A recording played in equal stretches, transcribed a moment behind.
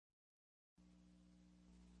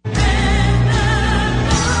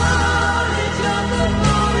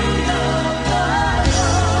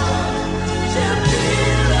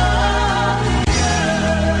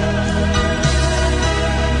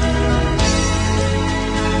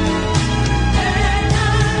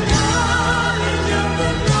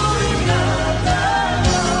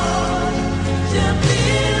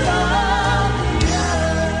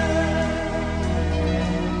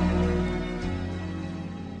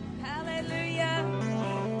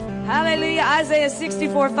Hallelujah. Isaiah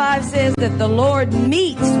 64:5 says that the Lord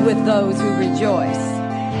meets with those who rejoice.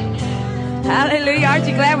 Hallelujah. Aren't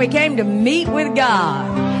you glad we came to meet with God?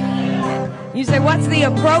 You say, what's the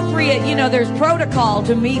appropriate, there's protocol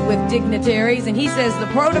to meet with dignitaries. And he says the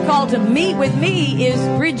protocol to meet with me is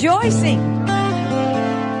rejoicing.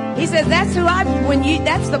 He says that's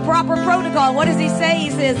that's the proper protocol. What does he say? He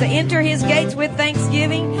says to enter his gates with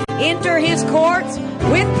thanksgiving, enter his courts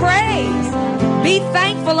with praise. Be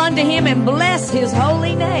thankful unto him and bless his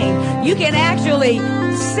holy name. You can actually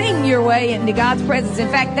sing your way into God's presence. In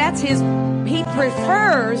fact, he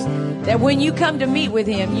prefers that when you come to meet with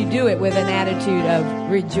him, you do it with an attitude of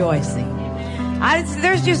rejoicing.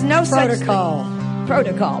 There's just no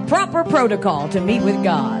proper protocol to meet with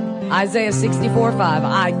God. Isaiah 64:5,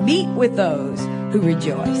 I meet with those who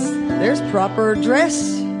rejoice. There's proper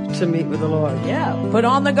dress to meet with the Lord. Yeah, put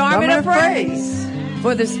on the garment of praise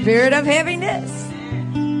for the spirit of heaviness.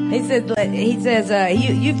 He says,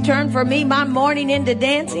 you've turned for me my mourning into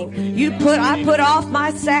dancing. I put off my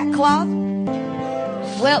sackcloth.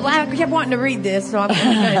 Well, I kept wanting to read this, so I'm going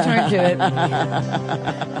to turn to it.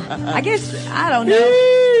 I don't know.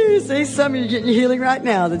 See, some of you getting your healing right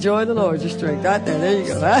now. The joy of the Lord is your strength. Right there. There you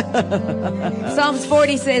go. Psalms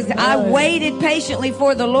 40 says, I waited patiently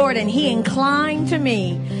for the Lord, and he inclined to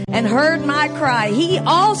me and heard my cry. He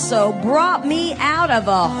also brought me out of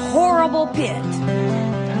a horrible pit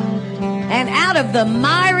and out of the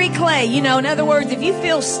miry clay. In other words, if you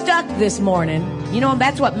feel stuck this morning,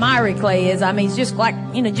 that's what miry clay is. I mean, it's just like,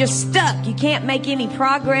 just stuck. You can't make any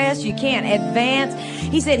progress. You can't advance.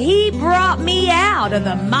 He said, he brought me out of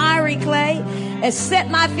the miry clay, has set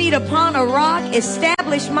my feet upon a rock,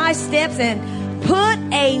 established my steps, and put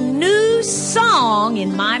a new song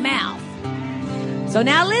in my mouth. So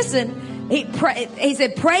now listen, he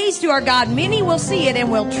said, praise to our God. Many will see it and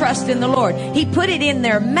will trust in the Lord. He put it in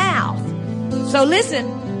their mouth. So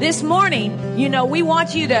listen, this morning, we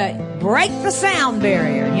want you to break the sound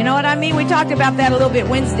barrier. You know what I mean? We talked about that a little bit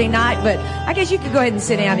Wednesday night, but I guess you could go ahead and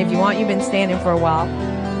sit down if you want. You've been standing for a while.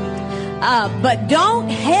 But don't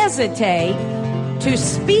hesitate to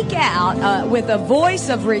speak out with a voice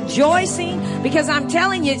of rejoicing, because I'm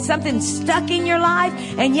telling you, something's stuck in your life,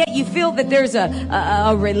 and yet you feel that there's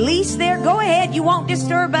a release there. Go ahead. You won't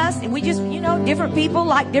disturb us. We just, different people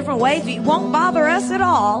like different ways. It won't bother us at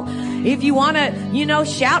all. If you want to,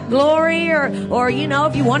 shout glory or,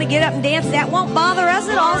 if you want to get up and dance, that won't bother us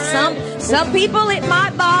at all. Some people it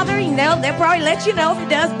might bother. They'll probably let you know if it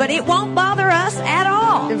does, but it won't bother us at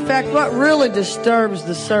all. In fact, what really disturbs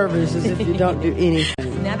the service is if you don't do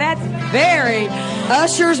anything. Now that's very...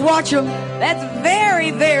 Ushers, watch them. That's very,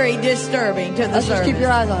 very disturbing to the Ushers, service. keep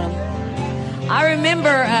your eyes on them. I remember,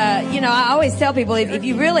 I always tell people, if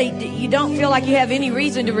you really, you don't feel like you have any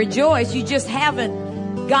reason to rejoice, you just haven't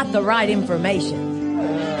got the right information.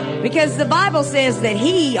 Because the Bible says that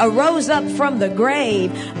he arose up from the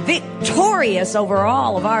grave victorious over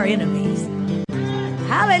all of our enemies.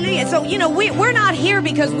 Hallelujah. So, we're not here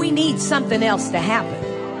because we need something else to happen.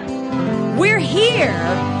 We're here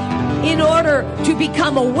in order to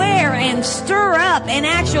become aware and stir up and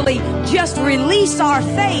actually just release our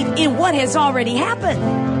faith in what has already happened.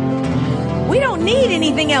 We don't need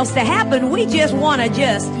anything else to happen. We just want to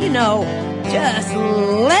just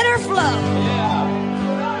let her flow.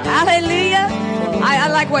 Hallelujah. I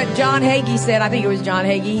like what John Hagee said. I think it was John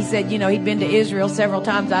Hagee. He said, he'd been to Israel several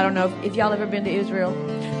times. I don't know if y'all ever been to Israel.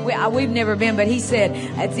 We've never been, but he said,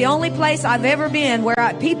 it's the only place I've ever been where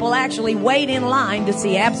people actually wait in line to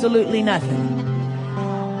see absolutely nothing.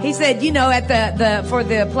 He said, at for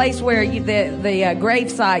the place where the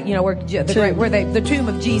gravesite, where the tomb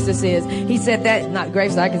of Jesus is. He said that, not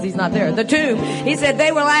gravesite because he's not there. The tomb. He said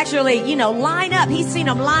they will actually, line up. He's seen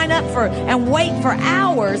them line up and wait for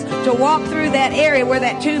hours to walk through that area where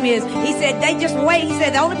that tomb is. He said they just wait. He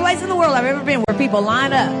said the only place in the world I've ever been where people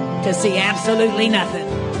line up to see absolutely nothing.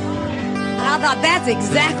 And I thought, that's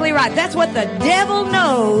exactly right. That's what the devil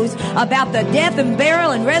knows about the death and burial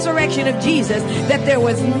and resurrection of Jesus, that there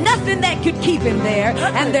was nothing that could keep him there,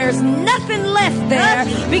 and there's nothing left there,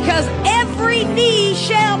 because every knee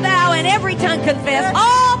shall bow and every tongue confess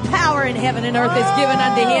all power in heaven and earth is given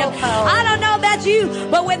unto him. I don't know about you,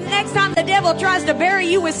 but when next time the devil tries to bury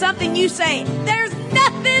you with something, you say, there's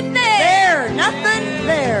nothing there. Nothing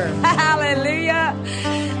there. Hallelujah.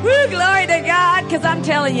 Woo, glory to God, because I'm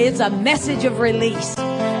telling you, it's a message of release.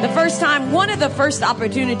 One of the first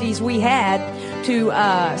opportunities we had to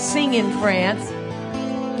sing in France.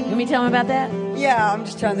 Let me tell them about that. Yeah, I'm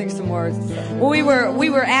just trying to think of some words. Well, we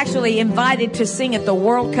were actually invited to sing at the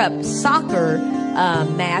World Cup soccer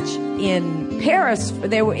match in Paris.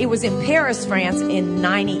 It was in Paris, France in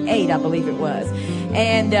 98, I believe it was.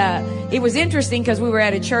 And it was interesting because we were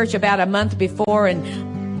at a church about a month before,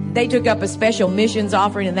 and they took up a special missions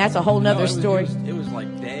offering, and that's a whole nother story. It was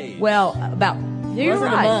like days. Well, about... You're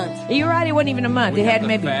right. You're right. It wasn't even a month. It had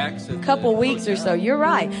maybe a couple weeks or so. You're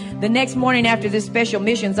right. The next morning after this special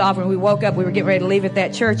missions offering, we woke up. We were getting ready to leave at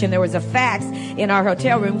that church, and there was a fax in our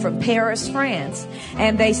hotel room from Paris, France.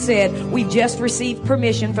 And they said, "We've just received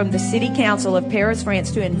permission from the City Council of Paris,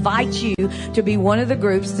 France to invite you to be one of the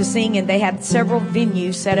groups to sing." And they had several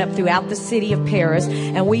venues set up throughout the city of Paris.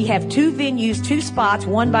 And we have 2 venues, 2 spots,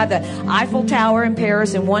 one by the Eiffel Tower in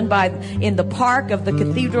Paris and one in the park of the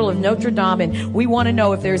Cathedral of Notre Dame. And we want to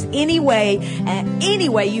know if there's any way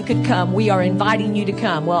you could come. We are inviting you to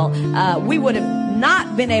come. Well, we would have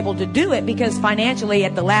not been able to do it because financially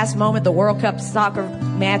at the last moment, the World Cup soccer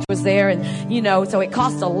match was there. And, so it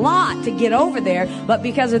cost a lot to get over there. But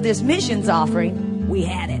because of this missions offering, we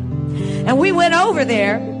had it. And we went over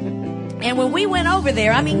there. And when we went over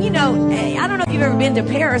there, I don't know if you've ever been to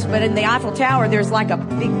Paris, but in the Eiffel Tower, there's like a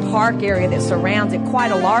big park area that surrounds it,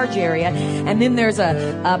 quite a large area. And then there's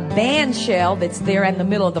a band shell that's there in the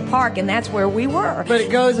middle of the park, and that's where we were. But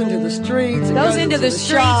it goes into the streets. It goes into the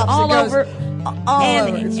streets shops, all over.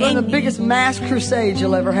 It's one of the biggest mass crusades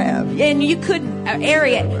you'll ever have. And you could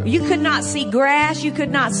not see grass, you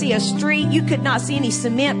could not see a street, you could not see any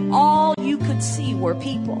cement. All you could see were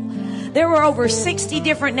people. There were over 60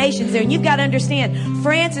 different nations there. And you've got to understand,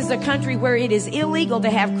 France is a country where it is illegal to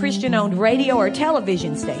have Christian-owned radio or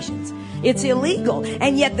television stations. It's illegal.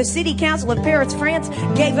 And yet the City Council of Paris, France,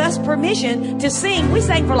 gave us permission to sing. We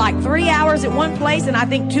sang for like 3 hours at one place and I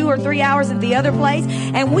think 2 or 3 hours at the other place.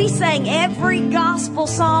 And we sang every gospel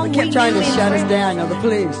song. They kept trying to shut us down, the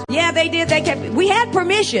police. Yeah, they did. We had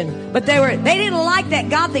permission, but they didn't like that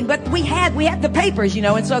God thing. But we had the papers,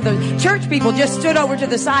 and so the church people just stood over to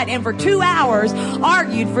the side and for 2 hours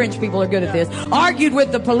argued. French people are good at this. Argued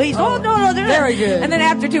with the police. Oh no, they're very good. And then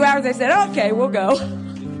after 2 hours, they said, "Okay, we'll go."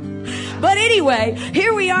 But anyway,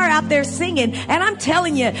 here we are out there singing. And I'm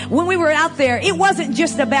telling you, when we were out there, it wasn't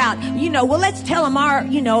just about, let's tell them our,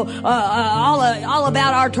 all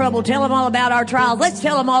about our trouble. Tell them all about our trials. Let's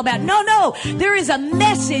tell them all about. No. There is a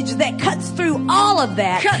message that cuts through all of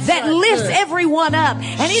that, lifts everyone up.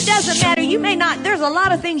 And it doesn't matter. There's a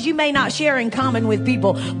lot of things you may not share in common with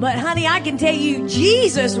people. But honey, I can tell you,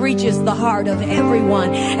 Jesus reaches the heart of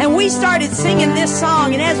everyone. And we started singing this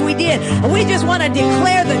song. And as we did, we just want to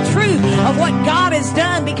declare the truth of what God has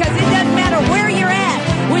done, because it doesn't matter where you're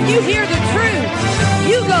at. When you hear the truth,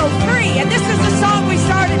 you go free. And this is the song we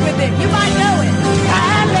started with it. You might know it.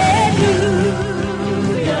 Hallelujah.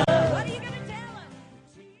 What are you going to tell them?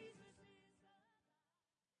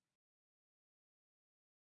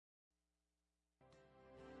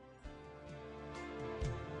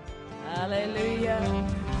 Hallelujah.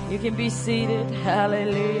 You can be seated.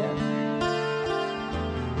 Hallelujah.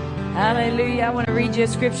 Hallelujah. I want to read you a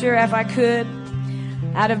scripture, if I could,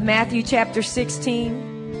 out of Matthew chapter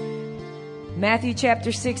 16. Matthew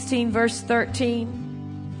chapter 16, verse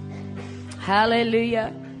 13.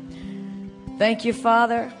 Hallelujah. Thank you,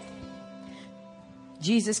 Father.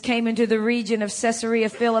 Jesus came into the region of Caesarea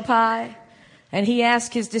Philippi, and he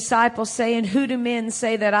asked his disciples, saying, "Who do men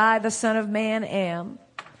say that I, the Son of Man, am?"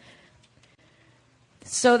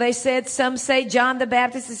 So they said, some say John the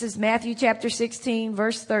Baptist. This is Matthew chapter 16,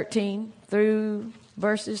 verse 13 through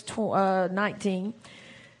verses 19.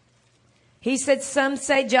 He said, some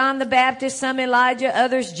say John the Baptist, some Elijah,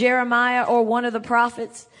 others Jeremiah or one of the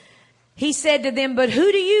prophets. He said to them, "But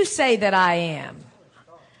who do you say that I am?"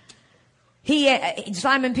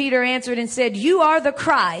 Simon Peter answered and said, "You are the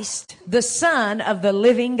Christ, the Son of the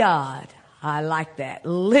living God." I like that.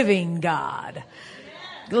 Living God.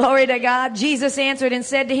 Glory to God. Jesus answered and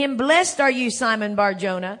said to him, "Blessed are you, Simon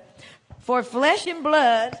Bar-Jonah, for flesh and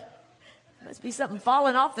blood," must be something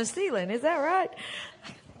falling off the ceiling. Is that right?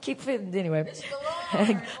 Keep fitting anyway.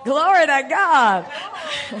 Glory to God.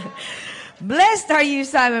 "Blessed are you,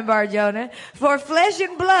 Simon Bar-Jonah, for flesh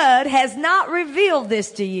and blood has not revealed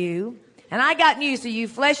this to you." And I got news to you.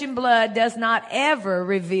 Flesh and blood does not ever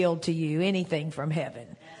reveal to you anything from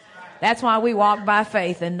heaven. That's why we walk by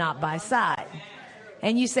faith and not by sight.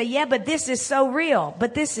 And you say, "Yeah, but this is so real."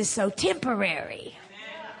 But this is so temporary.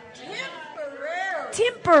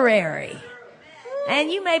 Temporary. And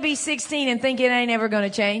you may be 16 and think it ain't ever going to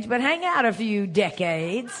change, but hang out a few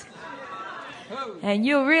decades and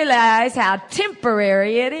you'll realize how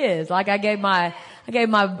temporary it is. Like I gave my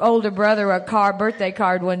older brother a birthday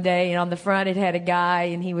card one day, and on the front it had a guy,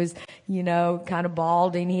 and he was, kind of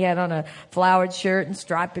balding. He had on a flowered shirt and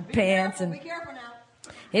striped pants, and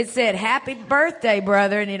It said, happy birthday,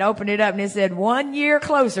 brother. And it opened it up and it said, 1 year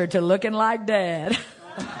closer to looking like Dad.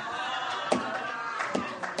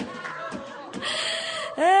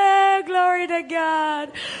 Oh, glory to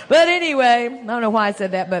God. But anyway, I don't know why I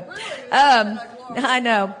said that, but I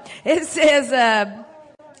know. It says,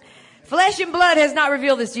 flesh and blood has not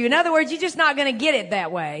revealed this to you. In other words, you're just not going to get it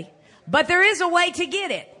that way. But there is a way to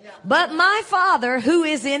get it. But my Father who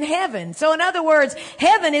is in heaven. So in other words,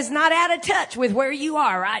 heaven is not out of touch with where you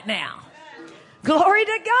are right now. Glory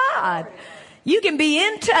to God. You can be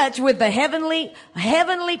in touch with the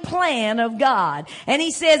heavenly plan of God. And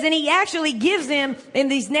he says, and he actually gives them in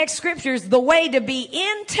these next scriptures the way to be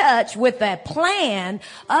in touch with the plan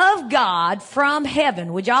of God from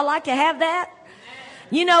heaven. Would y'all like to have that?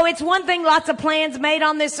 You know, it's one thing, lots of plans made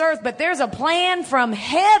on this earth, but there's a plan from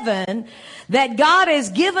heaven that God has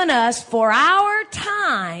given us for our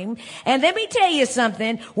time. And let me tell you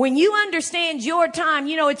something, when you understand your time,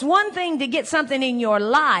 you know, it's one thing to get something in your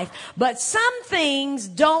life, but some things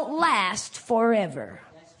don't last forever.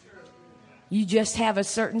 You just have a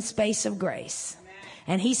certain space of grace.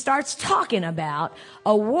 And he starts talking about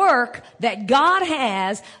a work that God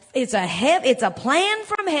has. It's a plan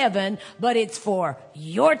from heaven, but it's for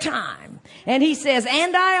your time. And he says,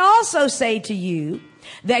 and I also say to you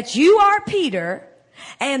that you are Peter,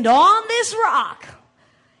 and on this rock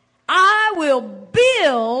I will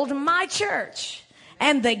build my church,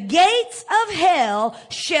 and the gates of hell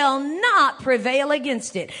shall not prevail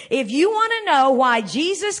against it. If you want to know why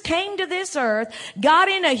Jesus came to this earth, got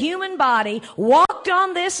in a human body, walked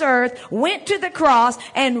on this earth, went to the cross,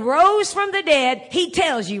 and rose from the dead, he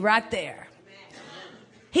tells you right there.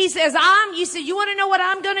 He says, you said, you want to know what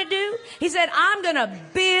I'm going to do? He said, I'm going to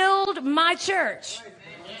build my church,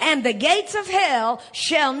 and the gates of hell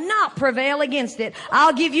shall not prevail against it.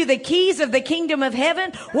 I'll give you the keys of the kingdom of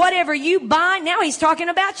heaven. Whatever you bind, now he's talking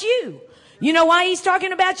about you. You know why he's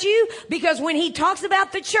talking about you? Because when he talks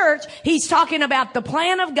about the church, he's talking about the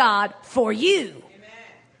plan of God for you.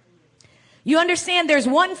 You understand there's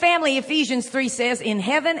one family, Ephesians 3 says, in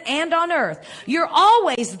heaven and on earth. You're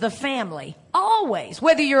always the family. Always.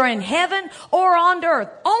 Whether you're in heaven or on earth.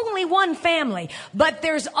 Only one family. But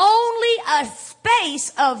there's only a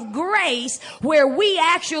space of grace where we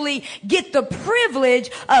actually get the privilege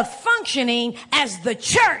of functioning as the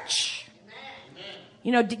church.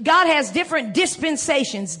 You know, God has different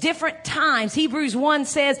dispensations, different times. Hebrews 1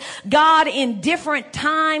 says God in different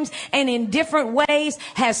times and in different ways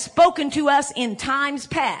has spoken to us in times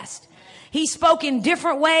past. He spoke in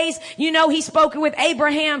different ways. You know, he spoke with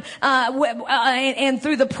Abraham and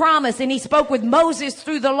through the promise, and he spoke with Moses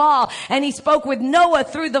through the law, and he spoke with Noah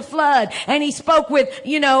through the flood, and he spoke with,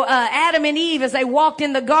 Adam and Eve as they walked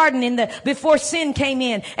in the garden before sin came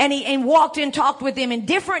in, and walked and talked with them. In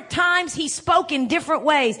different times, he spoke in different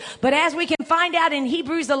ways. But as we can find out in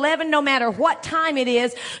Hebrews 11, no matter what time it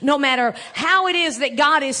is, no matter how it is that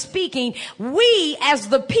God is speaking, we as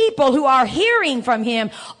the people who are hearing from him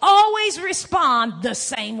always respond the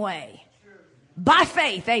same way. By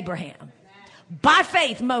faith, Abraham. By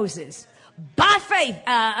faith, Moses. By faith,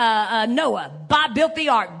 Noah. Built the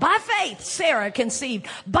ark. By faith, Sarah conceived.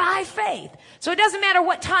 By faith. So it doesn't matter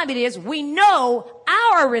what time it is. We know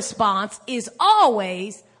our response is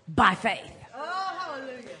always by faith.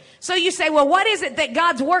 So you say, well, what is it that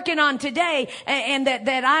God's working on today, and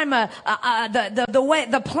that I'm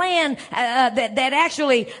the plan that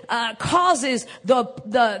actually causes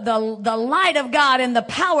the light of God and the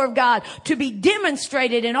power of God to be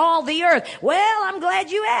demonstrated in all the earth? Well, I'm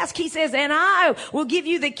glad you asked. He says, and I will give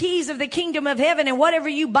you the keys of the kingdom of heaven, and whatever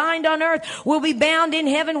you bind on earth will be bound in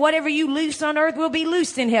heaven. Whatever you loose on earth will be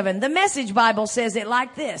loosed in heaven. The Message Bible says it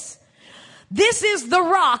like this. This is the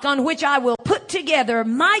rock on which I will put together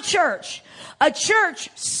my church, a church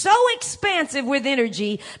so expansive with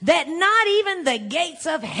energy that not even the gates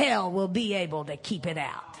of hell will be able to keep it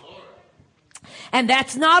out. And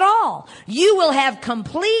that's not all. You will have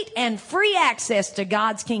complete and free access to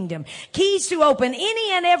God's kingdom. Keys to open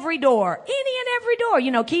any and every door. Any and every door.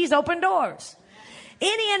 You know, keys open doors.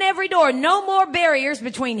 Any and every door. No more barriers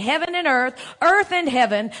between heaven and earth and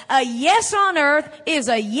heaven. A yes on earth is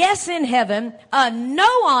a yes in heaven. A no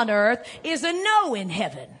on earth is a no in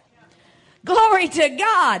heaven. Glory to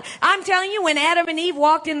God. I'm telling you, when Adam and Eve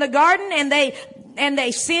walked in the garden and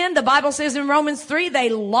they sinned, the Bible says in Romans 3, they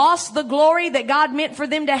lost the glory that God meant for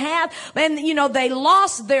them to have. And, they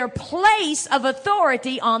lost their place of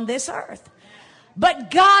authority on this earth. But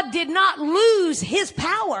God did not lose his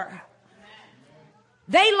power.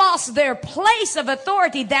 They lost their place of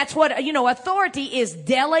authority. That's what, authority is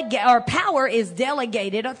power is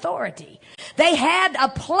delegated authority. They had a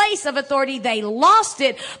place of authority. They lost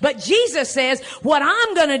it. But Jesus says, what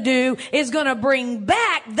I'm going to do is going to bring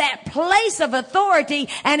back that place of authority,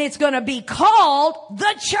 and it's going to be called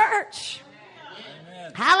the church.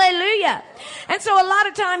 Hallelujah. And so a lot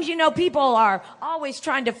of times, people are always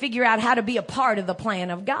trying to figure out how to be a part of the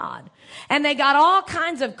plan of God. And they got all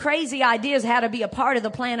kinds of crazy ideas how to be a part of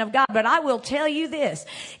the plan of God. But I will tell you this,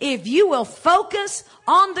 if you will focus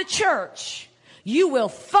on the church, you will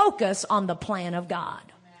focus on the plan of God.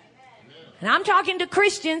 And I'm talking to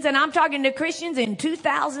Christians, and I'm talking to Christians in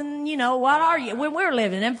 2000, what are you? When we're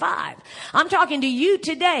living in 5. I'm talking to you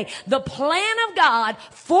today. The plan of God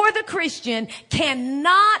for the Christian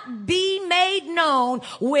cannot be made known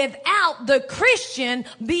without the Christian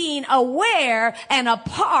being aware and a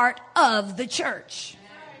part of the church.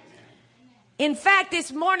 In fact,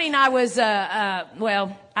 this morning as I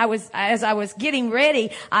was getting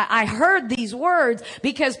ready, I heard these words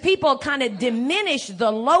because people kind of diminish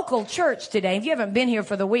the local church today. If you haven't been here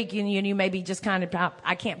for the week, you may be just kind of,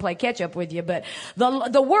 I can't play catch up with you, but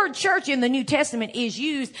the word church in the New Testament is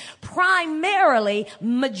used primarily,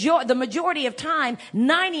 the majority of time,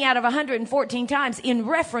 90 out of 114 times, in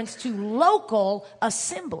reference to local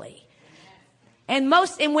assembly. And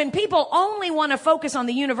when people only want to focus on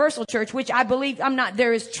the universal church, which I believe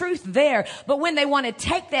there is truth there, but when they want to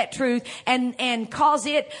take that truth and cause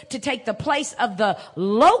it to take the place of the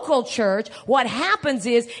local church, what happens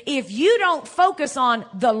is if you don't focus on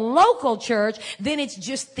the local church, then it's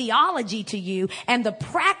just theology to you, and the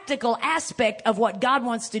practical aspect of what God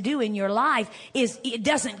wants to do in your life it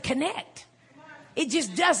doesn't connect. It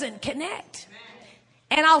just doesn't connect.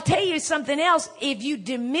 And I'll tell you something else. If you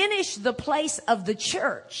diminish the place of the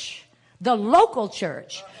church, the local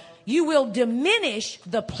church, you will diminish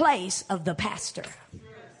the place of the pastor.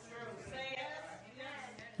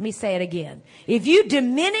 Let me say it again. If you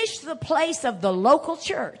diminish the place of the local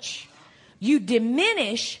church, you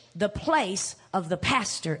diminish the place of the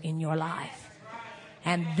pastor in your life.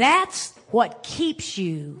 And that's what keeps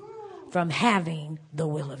you from having the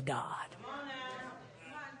will of God.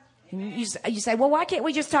 You say, well, why can't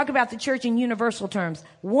we just talk about the church in universal terms?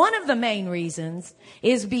 One of the main reasons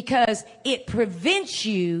is because it prevents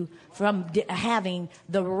you from having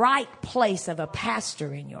the right place of a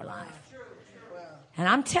pastor in your life. And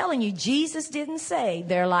I'm telling you, Jesus didn't say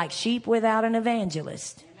they're like sheep without an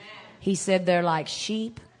evangelist. He said they're like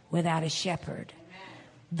sheep without a shepherd.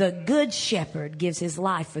 The good shepherd gives his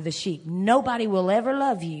life for the sheep. Nobody will ever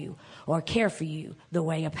love you or care for you the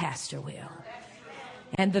way a pastor will.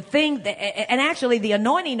 And actually the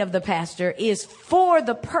anointing of the pastor is for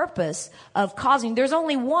the purpose of causing, there's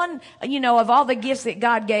only one, of all the gifts that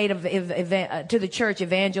God gave to the church,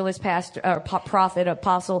 evangelist, pastor, or prophet,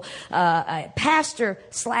 apostle,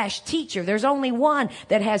 pastor/teacher. There's only one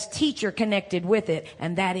that has teacher connected with it,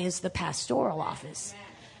 and that is the pastoral office.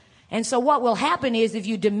 And so what will happen is if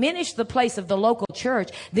you diminish the place of the local church,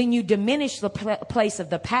 then you diminish the place of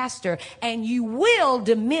the pastor, and you will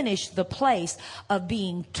diminish the place of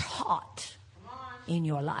being taught in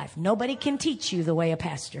your life. Nobody can teach you the way a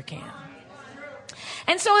pastor can.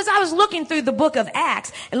 And so as I was looking through the book of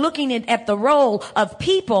Acts and looking at the role of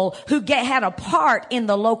people who had a part in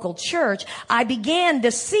the local church, I began to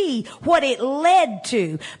see what it led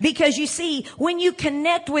to. Because you see, when you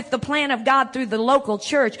connect with the plan of God through the local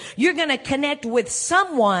church, you're going to connect with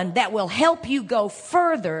someone that will help you go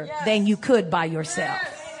further than you could by yourself.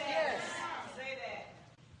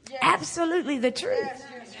 Absolutely the truth.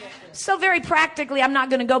 So very practically, I'm not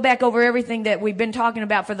going to go back over everything that we've been talking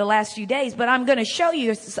about for the last few days, but I'm going to show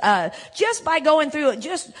you just by going through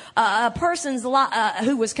a person's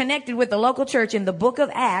who was connected with the local church in the book of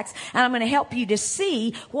Acts, and I'm going to help you to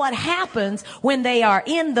see what happens when they are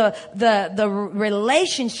in the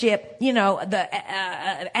relationship,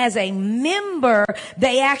 as a member,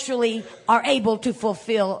 they actually are able to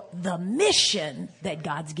fulfill the mission that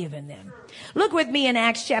God's given them. Look with me in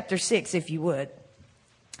Acts chapter 6, if you would.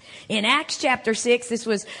 In Acts chapter 6, this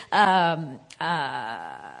was, I'll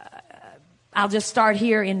just start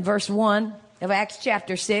here in verse 1 of Acts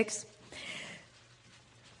chapter 6.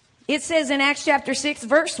 It says in Acts chapter 6,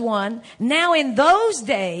 verse 1, "Now in those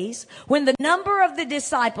days, when the number of the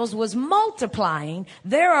disciples was multiplying,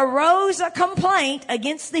 there arose a complaint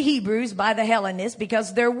against the Hebrews by the Hellenists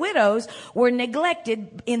because their widows were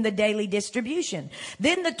neglected in the daily distribution.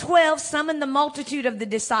 Then the 12 summoned the multitude of the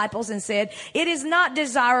disciples and said, 'It is not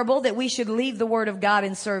desirable that we should leave the word of God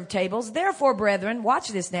and serve tables. Therefore, brethren,'" watch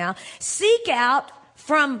this now, "'seek out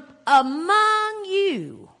from among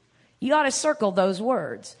you.'" You ought to circle those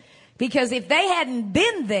words. Because if they hadn't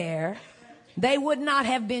been there, they would not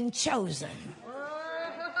have been chosen.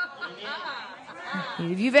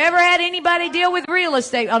 If you've ever had anybody deal with real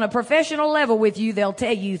estate on a professional level with you, they'll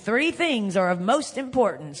tell you 3 things are of most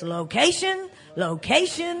importance. Location,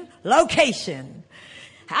 location, location.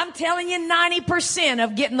 I'm telling you, 90%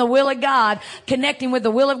 of getting the will of God, connecting with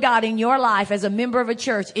the will of God in your life as a member of a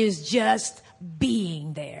church is just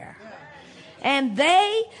being there. And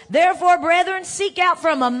they, therefore, brethren, seek out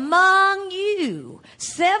from among you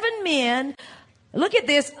 7 men, look at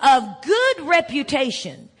this, of good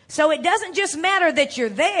reputation. So it doesn't just matter that you're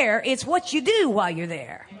there, it's what you do while you're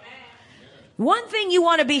there. One thing you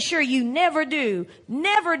want to be sure you never do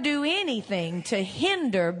anything to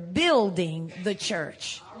hinder building the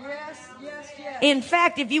church. In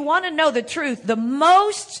fact, if you want to know the truth, the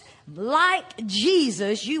most like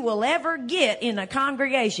Jesus you will ever get in a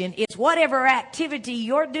congregation is whatever activity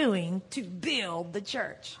you're doing to build the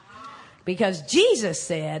church. Because Jesus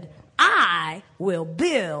said, I will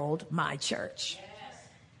build my church.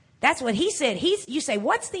 That's what he said. You say,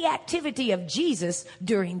 what's the activity of Jesus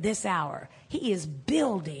during this hour? He is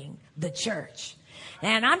building the church.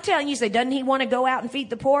 And I'm telling you, say, doesn't he want to go out and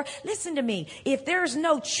feed the poor? Listen to me. If there's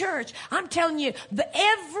no church, I'm telling you,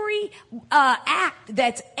 every act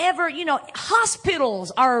that's ever,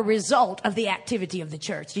 hospitals are a result of the activity of the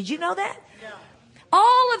church. Did you know that? Yeah.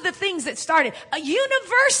 All of the things that started,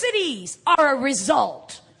 universities are a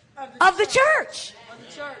result of the church.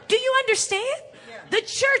 Do you understand? The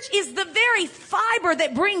church is the very fiber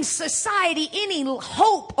that brings society any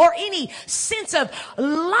hope or any sense of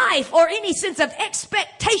life or any sense of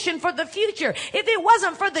expectation for the future. If it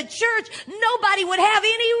wasn't for the church, nobody would have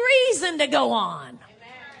any reason to go on. Amen.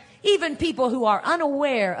 Even people who are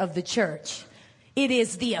unaware of the church. It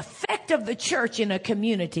is the effect of the church in a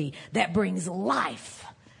community that brings life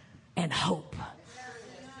and hope.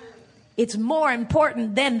 It's more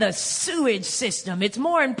important than the sewage system. It's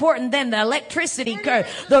more important than the electricity curve.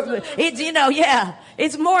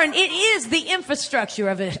 It's more, it is the infrastructure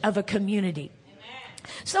of a community.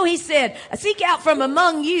 So he said, seek out from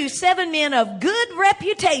among you 7 men of good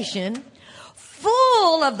reputation,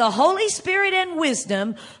 full of the Holy Spirit and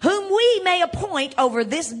wisdom, whom we may appoint over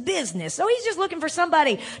this business. So he's just looking for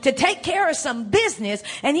somebody to take care of some business.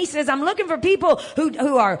 And he says, I'm looking for people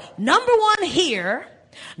who are, number 1, here.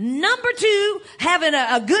 Number 2, having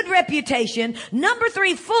a good reputation. Number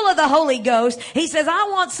 3, full of the Holy Ghost. He says, I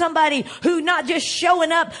want somebody who not just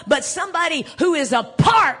showing up, but somebody who is a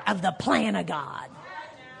part of the plan of God.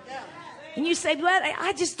 And you say, well,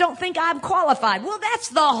 I just don't think I'm qualified. Well, that's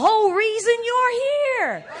the whole reason you're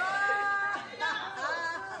here.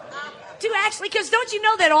 To actually, because don't you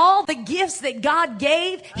know that all the gifts that God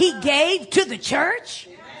gave, he gave to the church?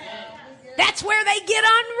 That's where they get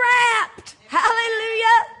unwrapped.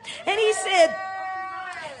 Hallelujah. And he said,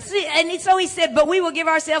 so he said, but we will give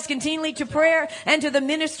ourselves continually to prayer and to the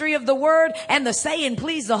ministry of the word, and the saying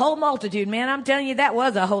pleased the whole multitude. Man, I'm telling you, that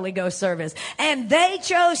was a Holy Ghost service. And they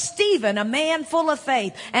chose Stephen, a man full of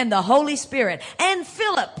faith and the Holy Spirit, and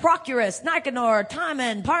Philip, Prochorus, Nicanor,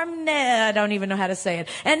 Timon, Parmenas, I don't even know how to say it,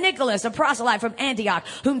 and Nicholas, a proselyte from Antioch,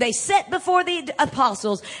 whom they set before the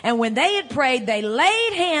apostles. And when they had prayed, they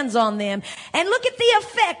laid hands on them. And look at the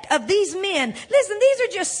effect of these men. Listen, these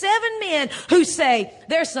are just 7 men who say,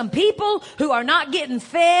 there's some people who are not getting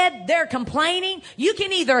fed. They're complaining. You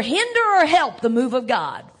can either hinder or help the move of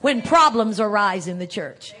God when problems arise in the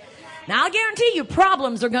church. Now, I guarantee you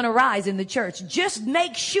problems are going to rise in the church. Just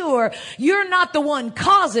make sure you're not the one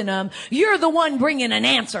causing them. You're the one bringing an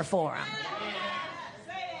answer for them.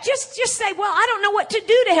 Just say, well, I don't know what to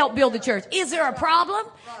do to help build the church. Is there a problem?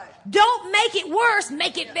 Don't make it worse.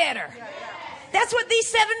 Make it better. That's what these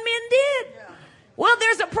 7 men did. Well,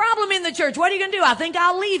 there's a problem in the church. What are you going to do? I think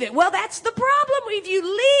I'll leave it. Well, that's the problem. If you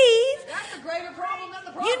leave, that's a greater problem than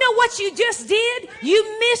the problem. You know what you just did?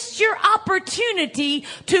 You missed your opportunity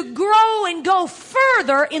to grow and go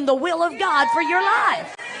further in the will of God for your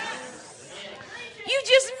life. You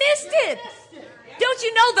just missed it. Don't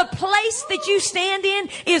you know the place that you stand in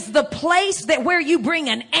is the place that where you bring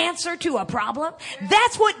an answer to a problem?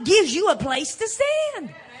 That's what gives you a place to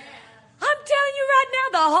stand. I'm telling you right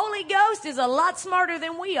now, the Holy Ghost is a lot smarter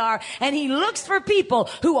than we are. And he looks for people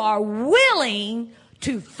who are willing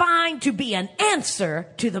to be an answer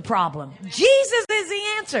to the problem. Jesus is the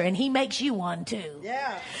answer, and he makes you one too.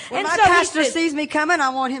 Yeah. When my pastor sees me coming, I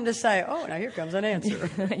want him to say, oh, now here comes an answer.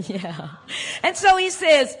 Yeah. And so he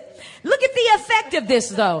says, look at the effect of this,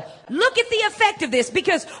 though. Look at the effect of this,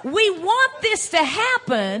 because we want this to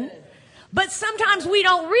happen. But sometimes we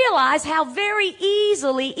don't realize how very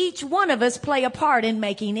easily each one of us play a part in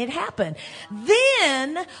making it happen.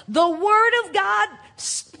 Then the word of God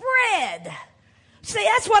spread See,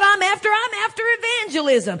 that's what I'm after. I'm after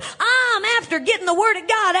evangelism. I'm after getting the word of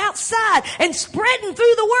God outside and spreading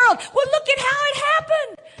through the world. Well, look at how it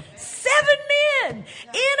happened. 7 men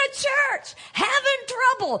in a church having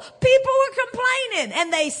trouble. People were complaining,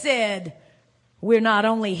 and they said, we're not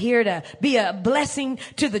only here to be a blessing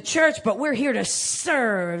to the church, but we're here to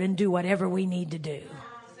serve and do whatever we need to do.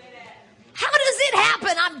 How does it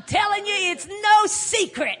happen? I'm telling you, it's no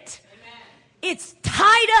secret. It's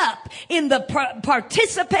tied up in the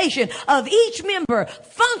participation of each member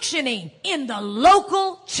functioning in the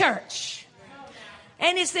local church.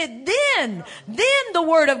 And it said, then the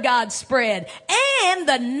word of God spread, and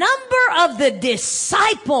the number of the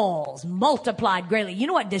disciples multiplied greatly. You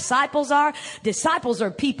know what disciples are? Disciples are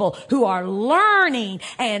people who are learning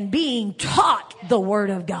and being taught the word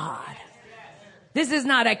of God. This is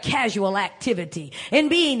not a casual activity.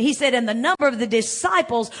 He said, and the number of the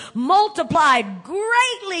disciples multiplied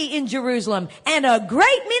greatly in Jerusalem, and a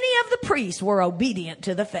great many of the priests were obedient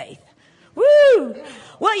to the faith. Woo!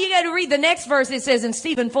 Well, you got to read the next verse. It says, and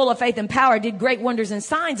Stephen, full of faith and power, did great wonders and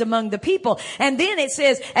signs among the people. And then it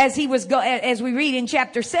says, as we read in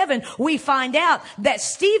chapter 7, we find out that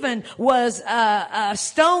Stephen was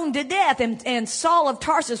stoned to death, and Saul of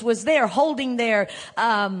Tarsus was there holding their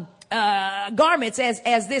garments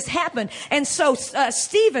as this happened. And so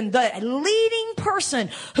Stephen, the leading person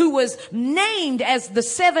who was named as the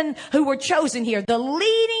 7 who were chosen here, the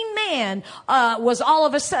leading man was all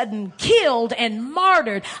of a sudden killed and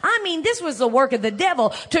martyred. I mean, this was the work of the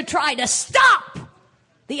devil to try to stop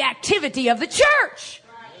the activity of the church.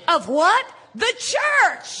 Of what? The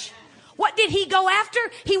church. What did he go after?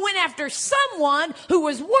 He went after someone who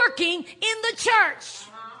was working in the church.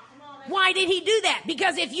 Why did he do that?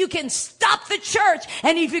 Because if you can stop the church,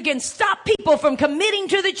 and if you can stop people from committing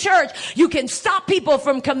to the church, you can stop people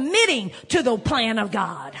from committing to the plan of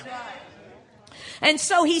God. And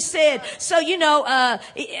so he said,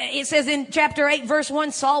 it says in chapter 8, verse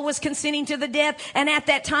 1, Saul was consenting to the death, and at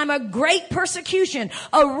that time a great persecution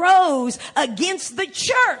arose against the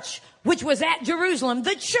church, which was at Jerusalem,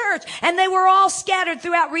 the church. And they were all scattered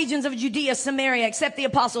throughout regions of Judea, Samaria, except the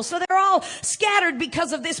apostles. So they're all scattered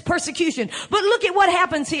because of this persecution. But look at what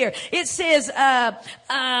happens here. It says,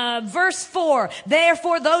 verse 4,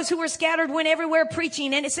 therefore those who were scattered went everywhere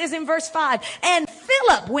preaching. And it says in verse 5, and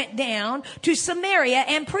Philip went down to Samaria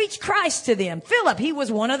and preached Christ to them. Philip, he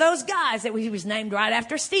was one of those guys he was named right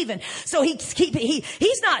after Stephen. So he's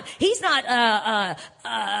not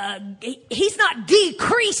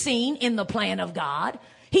decreasing in the plan of God.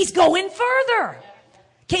 He's going further.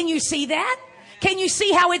 Can you see that? Can you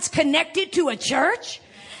see how it's connected to a church?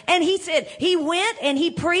 And he said, he went and he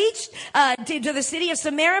preached to the city of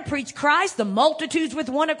Samaria, preached Christ. The multitudes with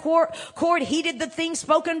one accord heeded the things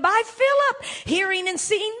spoken by Philip, hearing and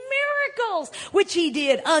seeing miracles, which he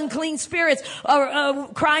did. Unclean spirits,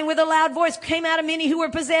 crying with a loud voice, came out of many who were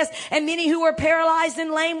possessed, and many who were paralyzed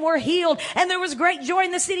and lame were healed. And there was great joy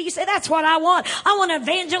in the city. You say, that's what I want. I want an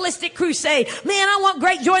evangelistic crusade. Man, I want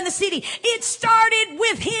great joy in the city. It started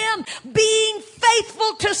with him being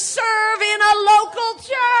faithful to serve in a local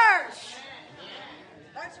church.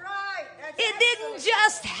 That's right. It didn't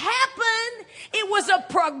just happen. It was a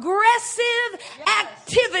progressive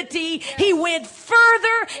activity. He went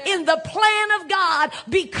further in the plan of God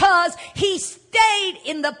because he stayed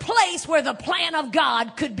in the place where the plan of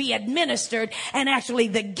God could be administered and actually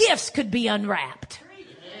the gifts could be unwrapped.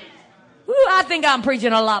 Ooh, I think I'm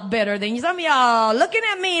preaching a lot better than you. Some of y'all looking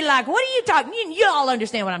at me like, what are you talking? You all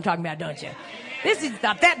understand what I'm talking about, don't you? This is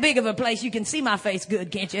not that big of a place. You can see my face good,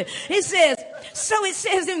 can't you? It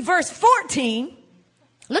says in verse 14,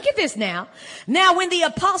 look at this now. Now when the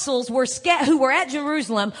apostles who were at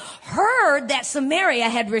Jerusalem heard that Samaria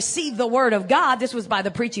had received the word of God, this was by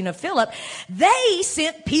the preaching of Philip, they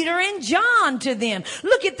sent Peter and John to them.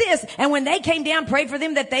 Look at this. And when they came down, prayed for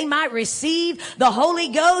them that they might receive the Holy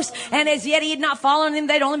Ghost. And as yet he had not fallen on them,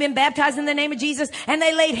 they'd only been baptized in the name of Jesus. And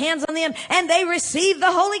they laid hands on them and they received the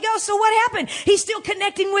Holy Ghost. So what happened? He's still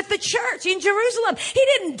connecting with the church in Jerusalem. He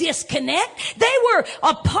didn't disconnect. They were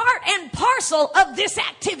a part and parcel of this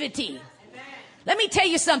activity. Let me tell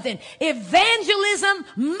you something. Evangelism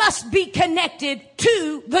must be connected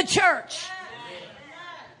to the church.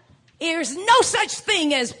 There's no such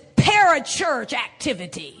thing as parachurch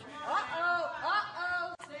activity.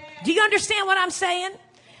 Do you understand what I'm saying?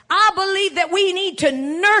 I believe that we need to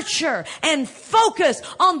nurture and focus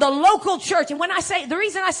on the local church. And the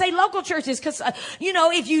reason I say local church is because,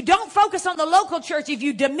 if you don't focus on the local church, if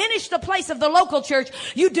you diminish the place of the local church,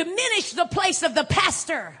 you diminish the place of the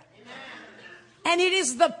pastor. And it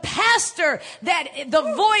is the pastor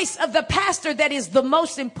the voice of the pastor that is the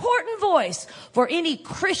most important voice for any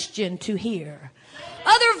Christian to hear.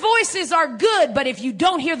 Other voices are good, but if you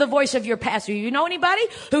don't hear the voice of your pastor, you know anybody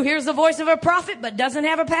who hears the voice of a prophet but doesn't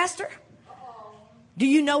have a pastor? Do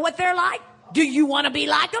you know what they're like? Do you want to be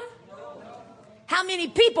like them? How many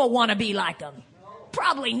people want to be like them?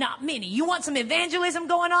 Probably not many. You want some evangelism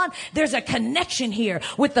going on? There's a connection here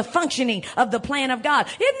with the functioning of the plan of God.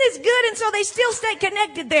 Isn't this good? And so they still stay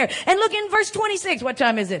connected there. And look in verse 26. What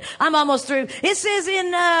time is it? I'm almost through. It says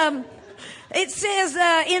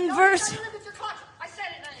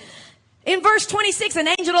in verse 26, an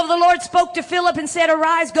angel of the Lord spoke to Philip and said,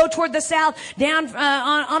 arise, go toward the south, down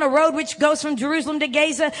on a road which goes from Jerusalem to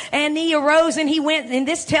Gaza. And he arose and he went. And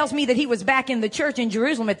this tells me that he was back in the church in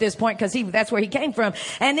Jerusalem at this point, because that's where he came from.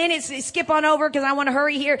 And then it's skip on over, because I want to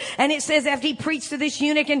hurry here. And it says, after he preached to this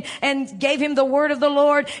eunuch and gave him the word of the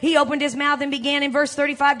Lord, he opened his mouth and began in verse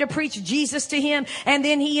 35 to preach Jesus to him. And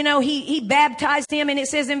then he baptized him. And it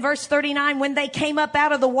says in verse 39, when they came up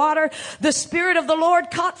out of the water, the Spirit of the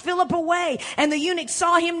Lord caught Philip away. And the eunuch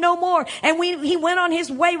saw him no more. And he went on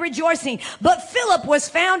his way rejoicing. But Philip was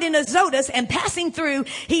found in Azotus, and passing through,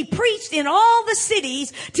 he preached in all the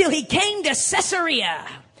cities till he came to Caesarea.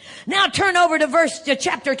 Now turn over to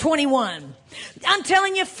chapter 21. I'm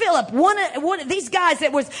telling you, Philip, one of these guys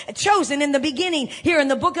that was chosen in the beginning here in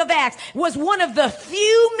the book of Acts, was one of the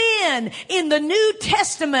few men in the New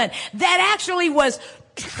Testament that actually was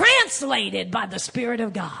translated by the Spirit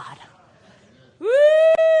of God. Woo!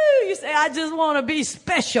 You say, I just want to be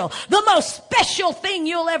special. The most special thing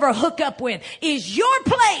you'll ever hook up with is your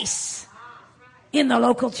place in the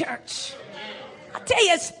local church. I tell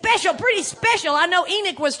you, it's special, pretty special. I know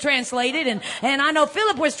Enoch was translated, and I know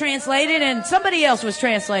Philip was translated, and somebody else was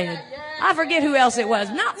translated. I forget who else it was.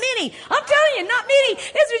 Not many. I'm telling you, not many.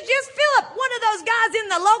 This was just Philip, one of those guys in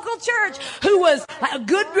the local church who was a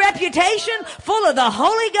good reputation, full of the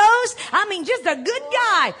Holy Ghost. I mean, just a good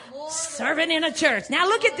guy serving in a church. Now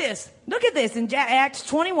look at this. Look at this in Acts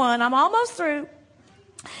 21. I'm almost through.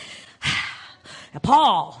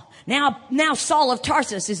 Paul. Now Saul of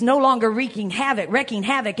Tarsus is no longer wreaking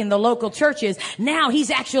havoc in the local churches. Now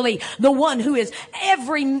he's actually the one who is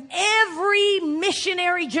every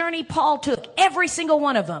missionary journey Paul took, every single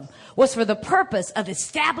one of them was for the purpose of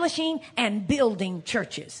establishing and building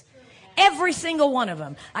churches. Every single one of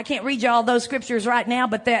them. I can't read you all those scriptures right now,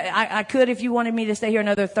 but I could if you wanted me to stay here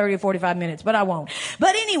another 30 or 45 minutes, but I won't.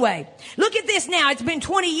 But anyway, look at this now. It's been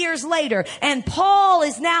 20 years later, and Paul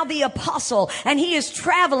is now the apostle, and he is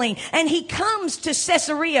traveling, and he comes to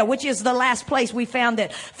Caesarea, which is the last place we found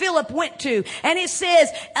that Philip went to. And it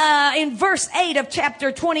says in verse 8 of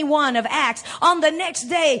chapter 21 of Acts, on the next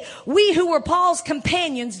day, we who were Paul's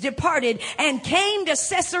companions departed and came to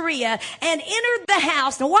Caesarea and entered the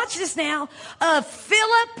house. Now watch this now. Of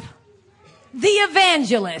Philip the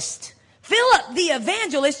evangelist. Philip the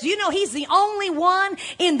evangelist, you know he's the only one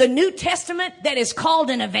in the New Testament that is called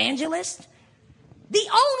an evangelist? The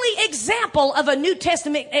only example of a New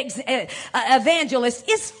Testament evangelist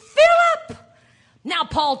is Philip. Now,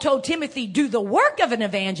 Paul told Timothy, do the work of an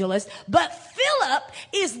evangelist, but Philip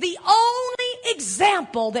is the only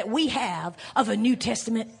example that we have of a New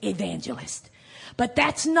Testament evangelist. But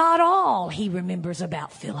that's not all he remembers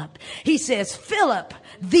about Philip. He says, Philip,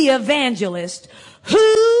 the evangelist,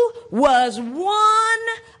 who was one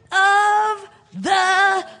of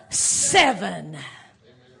the 7.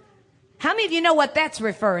 How many of you know what that's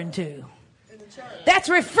referring to? That's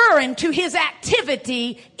referring to his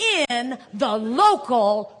activity in the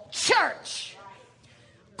local church.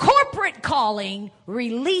 Corporate calling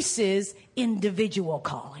releases individual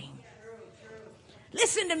calling.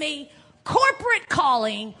 Listen to me. Corporate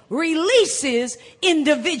calling releases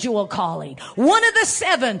individual calling. One of the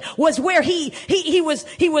 7 was where he was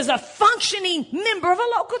a functioning member of a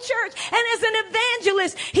local church. And as an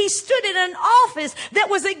evangelist, he stood in an office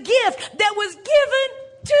that was a gift that was given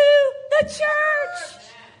to the church.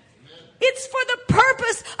 It's for the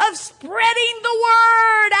purpose of spreading the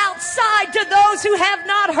word outside to those who have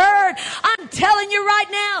not heard. I'm telling you right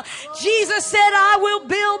now, Jesus said, I will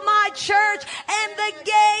build my church and the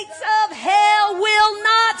gates of hell will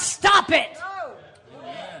not stop it.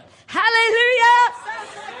 Hallelujah.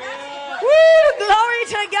 Woo, glory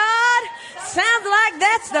to God. Sounds like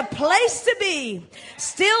that's the place to be.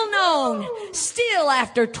 Still known, still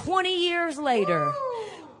after 20 years later,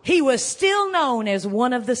 he was still known as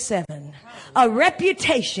one of the 7, a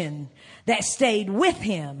reputation that stayed with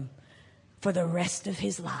him for the rest of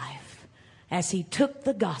his life as he took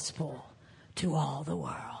the gospel to all the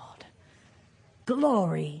world.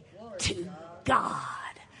 Glory to God.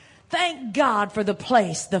 thank God for the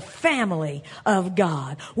place, the family of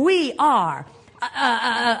God. We are.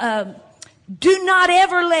 Do not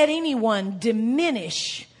ever let anyone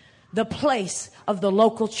diminish the place of the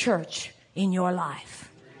local church in your life.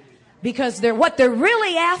 Because what they're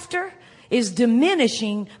really after is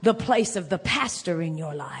diminishing the place of the pastor in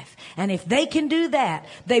your life. And if they can do that,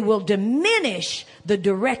 they will diminish the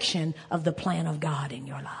direction of the plan of God in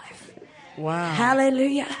your life. Wow.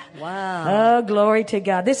 Hallelujah. Wow. Oh, glory to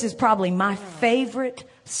God. This is probably my favorite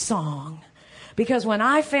song. Because when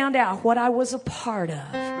I found out what I was a part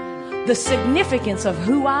of, the significance of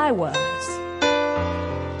who I was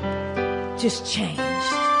just changed.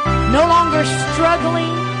 No longer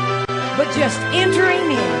struggling, but just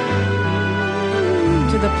entering in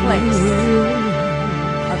to the place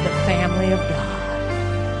of the family of God.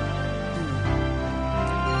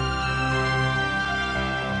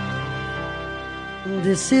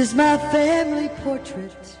 This is my family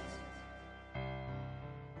portrait.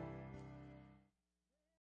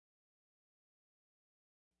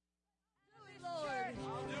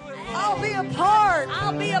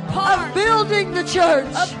 I'll be a part of building the church.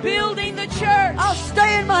 Of building the church. I'll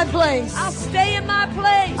stay in my place. I'll stay in my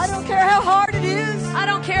place. I don't care how hard it is. I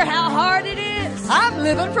don't care how hard it is. I'm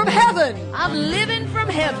living from heaven. I'm living from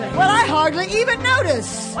heaven. Well, I hardly even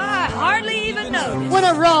notice. Well, I hardly even notice. When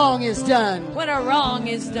a wrong is done. When a wrong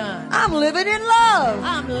is done. I'm living in love.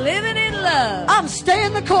 I'm living in love. I'm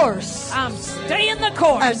staying the course. I'm staying the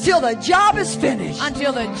course. Until the job is finished.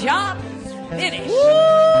 Until the job is finished. Woo!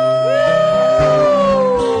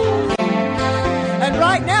 And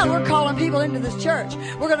right now we're calling people into this church.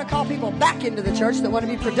 We're going to call people back into the church that want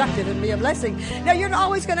to be productive and be a blessing. Now, you're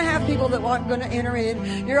always going to have people that aren't going to enter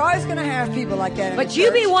in. You're always going to have people like that in But the you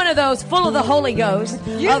church. Be one of those full of the Holy Ghost,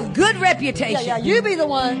 of good reputation. Yeah, you be the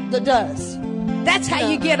one that does. That's how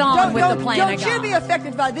you get on with the plan of God. Don't you be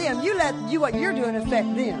affected by them. You let what you're doing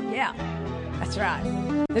affect them. Yeah, that's right.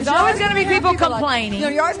 There's always going to be people complaining.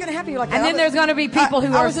 You're always going to have people like that. And then there's going to be people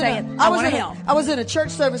who are saying, I want to help. I was in a church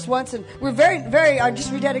service once, and we're I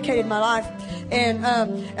just rededicated my life. And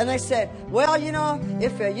they said, well, if you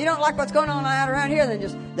don't like what's going on out around here, then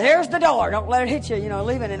just, there's the door. Don't let it hit you,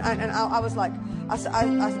 leaving. And I was like, I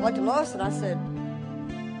looked at Lois and I said,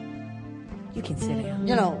 you can sit down.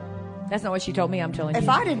 That's not what she told me. I'm telling you. If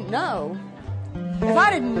I didn't know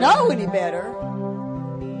any better,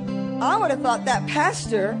 I would have thought that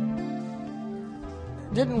pastor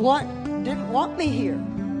didn't want me here,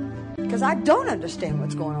 because I don't understand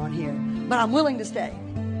what's going on here, but I'm willing to stay.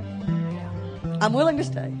 I'm willing to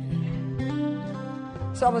stay.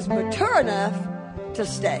 So I was mature enough to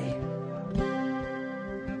stay.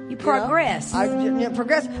 You progress. I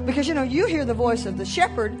progress because you hear the voice of the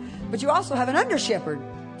shepherd, but you also have an under shepherd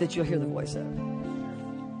that you'll hear the voice of.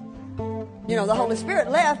 The Holy Spirit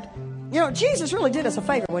left. Jesus really did us a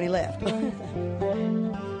favor when he left.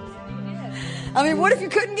 I mean, what if you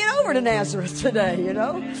couldn't get over to Nazareth today,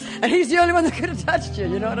 And he's the only one that could have touched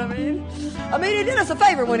you, you know what I mean? He did us a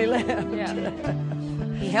favor when he left. Yeah.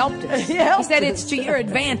 He helped us. He said it's to your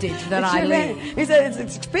advantage that I live. He said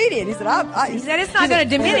it's expedient. He said, it's not going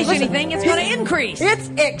to diminish anything. It's going to increase. It's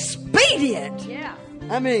expedient. Yeah.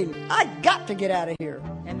 I got to get out of here.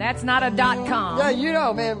 And that's not a .com.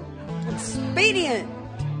 Yeah, man. Expedient.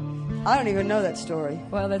 I don't even know that story.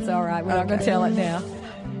 Well, that's all right. We're not going to tell it now.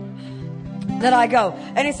 Then I go,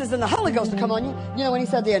 and he says, then the Holy Ghost will come on you. When he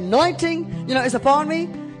said the anointing, is upon me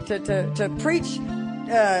to preach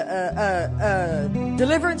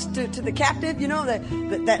deliverance to the captive.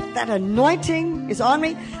 That anointing is on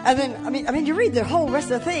me. And then, I mean, you read the whole rest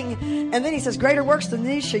of the thing, and then he says, greater works than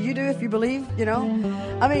these shall you do if you believe.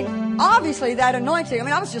 Obviously that anointing.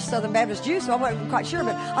 I was just Southern Baptist Jew, so I wasn't quite sure,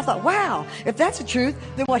 but I thought, wow, if that's the truth,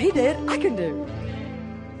 then what he did, I can do.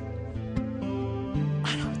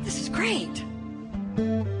 I thought, this is great.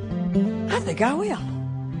 I think I will.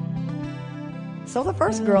 So the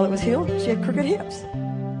first girl that was healed, she had crooked hips.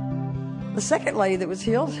 The second lady that was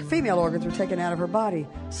healed, female organs were taken out of her body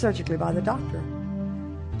surgically by the doctor.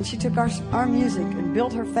 And she took our music and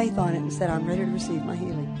built her faith on it and said, I'm ready to receive my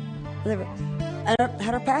healing. And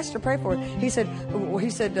had her pastor pray for her. He said,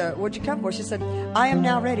 what'd you come for? She said, I am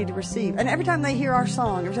now ready to receive. And every time they hear our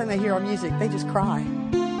song, every time they hear our music, they just cry.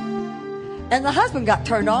 And the husband got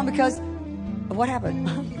turned on because of what happened.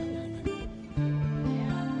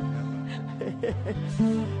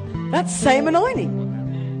 That same anointing.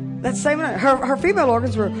 Her female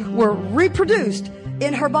organs were reproduced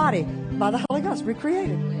in her body by the Holy Ghost,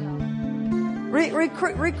 recreated.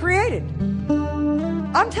 Recreated.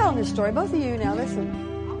 I'm telling this story. Both of you now, listen.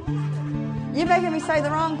 You're making me say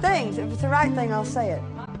the wrong things. If it's the right thing, I'll say it.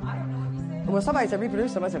 Well, somebody said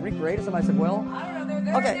reproduce, somebody said recreate, somebody said, well. I don't know.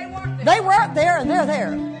 They're there. Okay. They weren't there and they're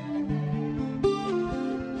there.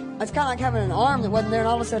 It's kind of like having an arm that wasn't there and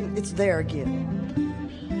all of a sudden it's there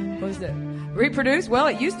again. What is that? Reproduce? Well,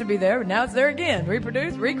 it used to be there, but now it's there again.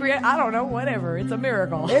 Reproduce, recreate, I don't know, whatever. It's a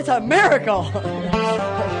miracle. It's a miracle.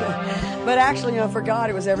 But actually, for God,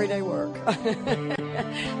 it was everyday work.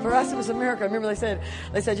 For us, it was a miracle. Remember, they said,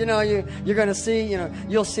 you're going to see,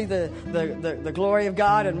 you'll see the glory of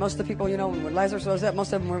God. And most of the people, when Lazarus was up,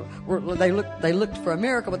 most of them they looked for a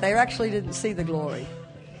miracle, but they actually didn't see the glory.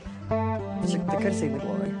 They could see the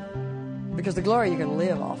glory. Because the glory you can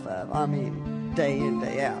live off of, day in,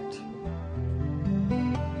 day out.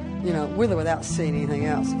 With or without seeing anything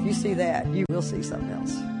else. If you see that, you will see something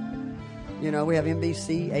else. We have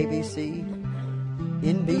NBC, ABC,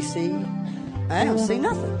 NBC. I don't see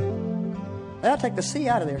nothing. They'll take the C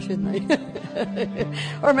out of there, shouldn't they?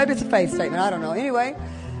 Or maybe it's a faith statement. I don't know. Anyway,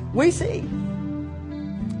 we see.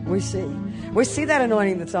 We see that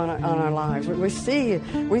anointing that's on our lives. We see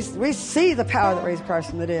the power that raised Christ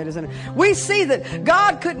from the dead, isn't it? We see that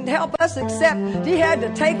God couldn't help us except He had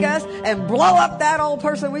to take us and blow up that old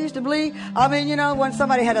person we used to believe. When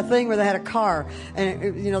somebody had a thing where they had a car, and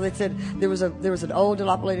they said there was an old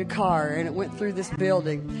dilapidated car, and it went through this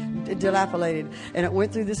building. Dilapidated, and it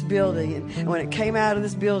went through this building, and when it came out of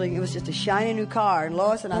this building, it was just a shiny new car. And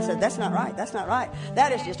Lois and I said, "That's not right. That's not right.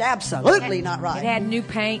 That is just absolutely not right." It had new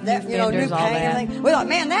paint, new fenders, new paint, all that. everything. We thought,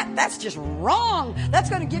 man, that's just wrong. That's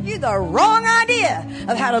going to give you the wrong idea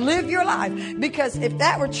of how to live your life. Because if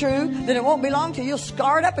that were true, then it won't be long till you'll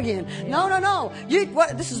scar it up again. No.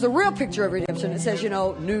 This is the real picture of redemption. It says,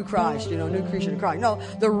 new Christ, new creation in Christ. No,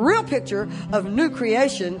 the real picture of new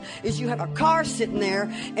creation is you have a car sitting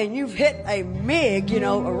there, and you've hit a MiG,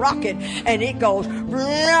 a rocket, and it goes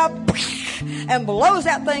and blows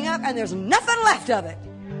that thing up, and there's nothing left of it.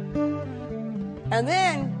 And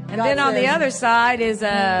then on the other side is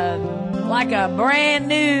like a brand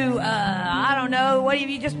new, I don't know, what have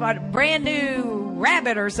you just bought? A brand new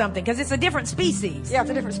rabbit or something, because it's a different species. Yeah, it's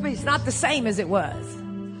a different species. It's not the same as it was.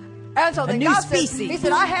 And so then God said, He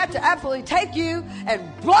said, I had to absolutely take you and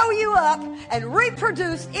blow you up and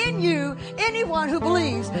reproduce in you anyone who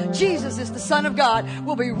believes Jesus is the Son of God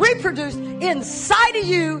will be reproduced inside of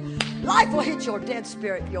you. Life will hit your dead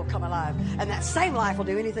spirit. You'll come alive. And that same life will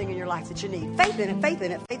do anything in your life that you need. Faith in it, faith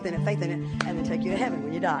in it, faith in it, faith in it, and then take you to heaven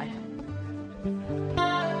when you die.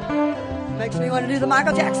 Makes me want to do the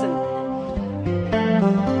Michael Jackson.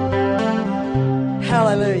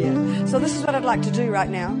 Hallelujah. So this is what I'd like to do right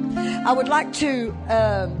now. I would like to,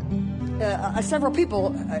 several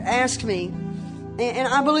people asked me, and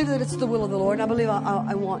I believe that it's the will of the Lord, and I believe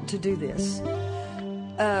I want to do this.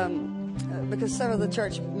 Because some of the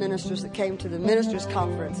church ministers that came to the ministers'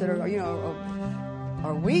 conference said,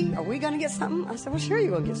 are we going to get something? I said, well, sure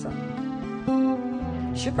you're going to get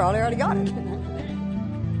something. She probably already got it.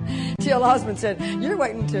 T.L. Osmond said, you're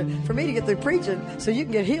waiting for me to get through preaching so you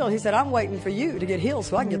can get healed. He said, I'm waiting for you to get healed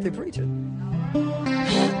so I can get through preaching.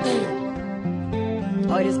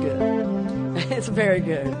 Oh, it is good. It's very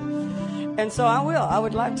good. And so I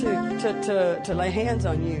would like to lay hands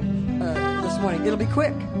on you this morning. It'll be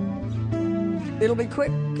quick. It'll be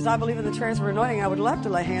quick because I believe in the transfer anointing. I would love to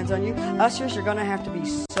lay hands on you. Ushers, you're going to have to be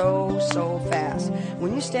so fast.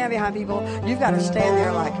 When you stand behind people, you've got to stand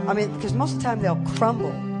there because most of the time they'll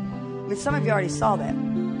crumble. Some of you already saw that.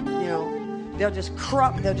 They'll just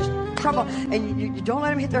crumble, and you don't let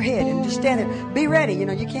them hit their head, and just stand there. Be ready. You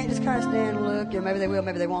can't just kind of stand and look. Maybe they will,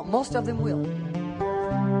 maybe they won't. Most of them will.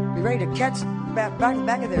 Be ready to catch back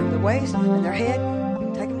of their waist and their head,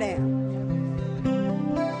 and take them down.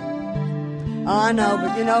 I know,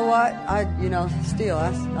 but you know what? I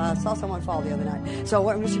saw someone fall the other night. So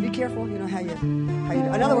we should be careful. How you.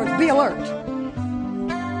 In other words, be alert.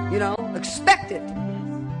 Expect it.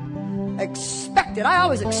 Expect it. I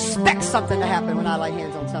always expect something to happen when I lay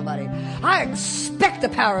hands on somebody. I expect the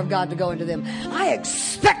power of God to go into them. I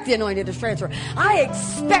expect the anointing to transfer. I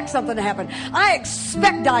expect something to happen. I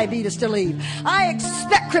expect diabetes to leave. I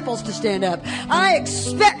expect cripples to stand up. I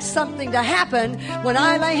expect something to happen when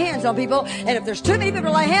I lay hands on people. And if there's too many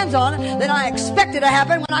people to lay hands on, then I expect it to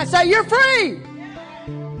happen when I say, you're free.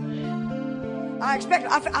 I expect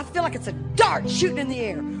it. I feel like it's a dart shooting in the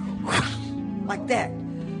air. Like that.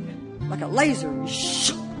 Like a laser.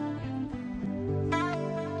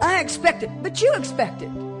 I expect it, but you expect it.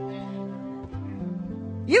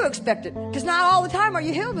 You expect it. Because not all the time are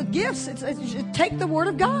you healed with gifts. Take the word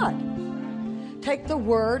of God. Take the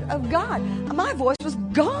word of God. My voice was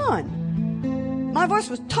gone. My voice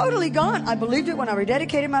was totally gone. I believed it when I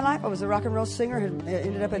rededicated my life. I was a rock and roll singer, had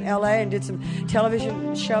ended up in L.A. and did some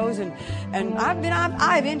television shows, and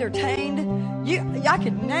I've entertained. I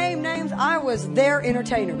could name names. I was their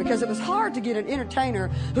entertainer because it was hard to get an entertainer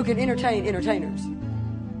who could entertain entertainers.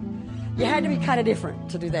 You had to be kind of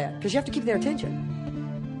different to do that because you have to keep their attention.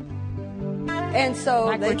 And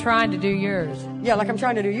so we're trying to do yours. Yeah, like I'm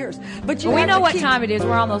trying to do yours. But we know what time it is.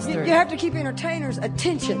 We're almost through. You have to keep entertainers'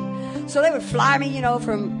 attention. So they would fly me,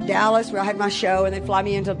 from Dallas, where I had my show, and they'd fly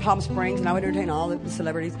me into Palm Springs, and I would entertain all the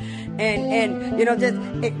celebrities. And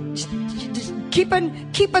just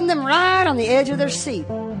keeping them right on the edge of their seat.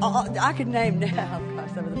 I could name now.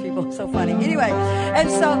 Some of the people, so funny. Anyway,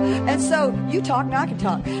 and so you talk, now I can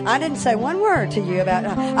talk. I didn't say one word to you about.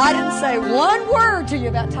 I didn't say one word to you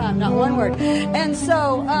about time, not one word. And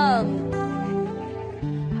so,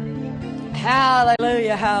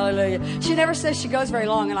 hallelujah, hallelujah. She never says she goes very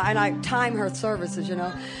long, and I time her services,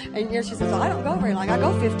 And she says, I don't go very long. I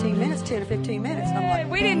go 15 minutes, 10 or 15 minutes. And I'm like, if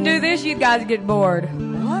we didn't do this, you guys get bored.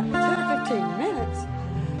 What? 10 or 15 minutes?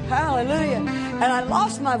 Hallelujah. And I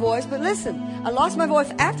lost my voice, but listen. I lost my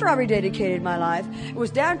voice after I rededicated my life. It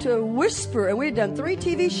was down to a whisper, and we had done 3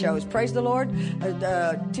 TV shows, Praise the Lord,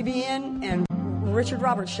 TBN, and Richard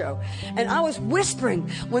Roberts show. And I was whispering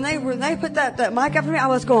when they put that mic up for me. I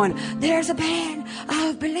was going, there's a band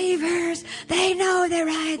of believers. They know their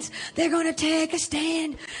rights. They're going to take a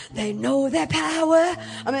stand. They know their power.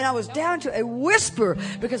 I mean, I was down to a whisper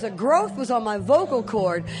because a growth was on my vocal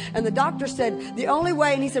cord. And the doctor said the only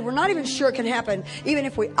way, and he said, we're not even sure it can happen. Even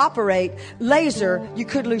if we operate laser, you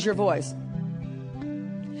could lose your voice.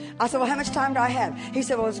 I said, well, how much time do I have? He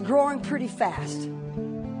said, well, it's growing pretty fast.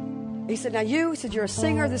 He said, now he said, you're a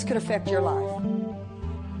singer. This could affect your life.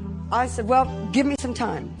 I said, well, give me some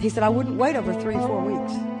time. He said, I wouldn't wait over 3-4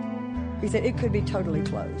 weeks. He said, it could be totally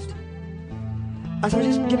closed. I said, well,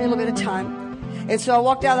 just give me a little bit of time. And so I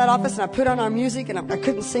walked out of that office and I put on our music, and I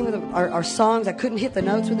couldn't sing with our songs. I couldn't hit the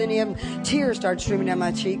notes with any of them. Tears started streaming down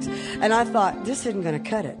my cheeks. And I thought, this isn't going to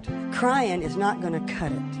cut it. Crying is not going to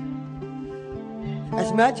cut it.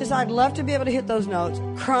 As much as I'd love to be able to hit those notes,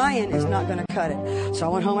 crying is not going to cut it. So I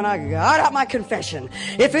went home and I got out my confession.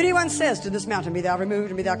 If anyone says to this mountain, be thou removed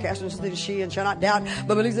and be thou cast into the sea, and shall not doubt,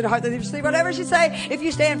 but believes in her heart that they receive, whatever she say, if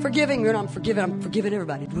you stand forgiving, I'm forgiving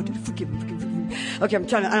everybody. Forgive. Okay,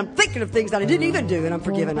 I'm thinking of things that I didn't even do, and I'm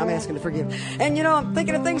forgiving. I'm asking to forgive. And I'm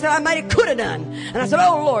thinking of things that I might have could have done. And I said,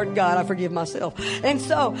 oh, Lord God, I forgive myself. And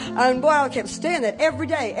so, boy, I kept saying that every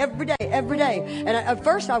day. And at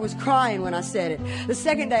first I was crying when I said it. The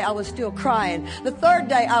second day I was still crying. The third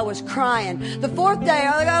day I was crying. The fourth day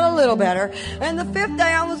I got a little better. And the fifth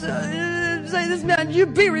day I was say this mountain, you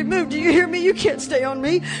be removed. Do you hear me? You can't stay on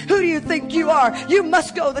me. Who do you think you are? You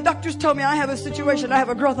must go. The doctors told me I have a situation. I have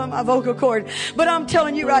a growth on my vocal cord. But I'm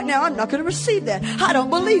telling you right now, I'm not going to receive that. I don't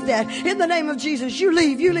believe that. In the name of Jesus, you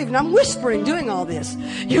leave. And I'm whispering, doing all this.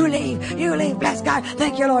 You leave. Bless God.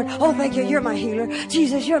 Thank you, Lord. Oh, thank you. You're my healer.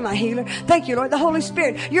 Jesus, you're my healer. Thank you, Lord. The Holy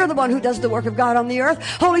Spirit, you're the one who does the work of God on the earth.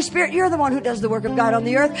 Holy Spirit, you're the one who does the work of God on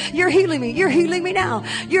the earth. You're healing me. You're healing me now.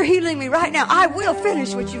 You're healing me right now. I will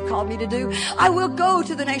finish what you called me to do. I will go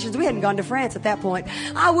to the nations. We hadn't gone to France at that point.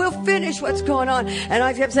 I will finish what's going on. And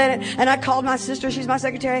I kept saying it. And I called my sister. She's my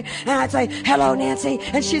secretary. And I'd say, hello, Nancy.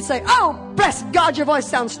 And she'd say, oh, bless God, your voice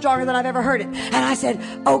sounds stronger than I've ever heard it. And I said,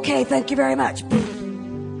 okay, thank you very much.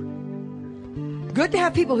 Good to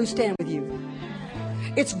have people who stand with you.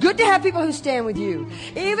 It's good to have people who stand with you.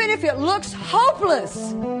 Even if it looks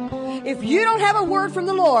hopeless. If you don't have a word from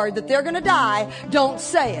the Lord that they're going to die, don't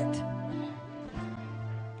say it.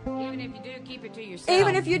 Even if you do, keep it to yourself.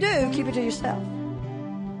 Even if you do, keep it to yourself.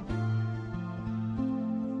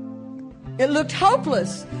 It looked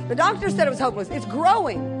hopeless. The doctor said it was hopeless. It's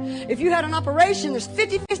growing. If you had an operation, there's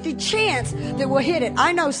 50-50 chance that we'll hit it.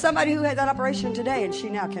 I know somebody who had that operation today, and she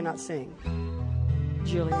now cannot sing.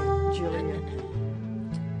 Julie Andrews.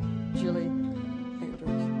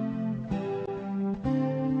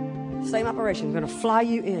 Same operation. Going to fly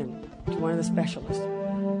you in to one of the specialists.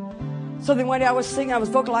 So then one day I was singing, I was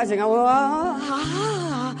vocalizing.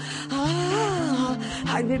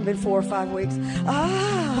 I'd been 4 or 5 weeks.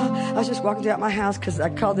 I was just walking throughout my house because I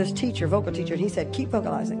called this teacher, vocal teacher, and he said, keep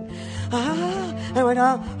vocalizing. And I went,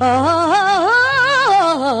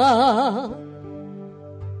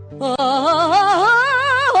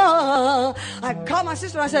 I called my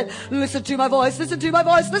sister and I said, listen to my voice, listen to my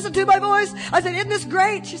voice, listen to my voice. I said, isn't this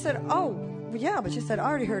great? She said, oh, yeah, but she said, I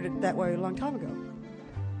already heard it that way a long time ago.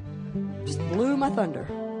 Just blew my thunder.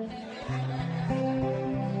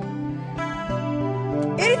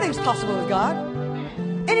 Anything's possible with God.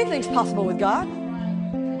 Anything's possible with God.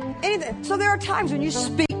 anything. So there are times when you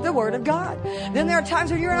speak the word of God. Then there are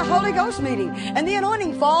times when you're in a Holy Ghost meeting and the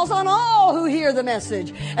anointing falls on all who hear the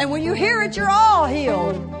message. And when you hear it, you're all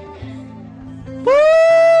healed.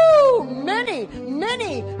 Woo! Many.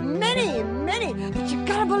 But you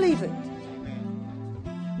gotta believe it.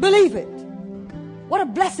 Believe it. What a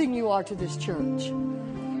blessing you are to this church.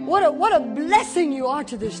 What a blessing you are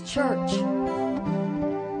to this church.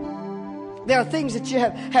 There are things that you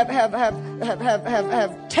have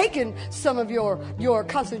taken some of your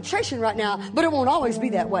concentration right now, but it won't always be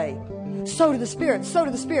that way. So to the Spirit,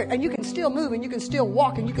 and you can still move, and you can still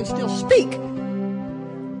walk, and you can still speak.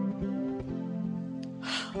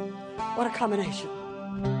 What a combination.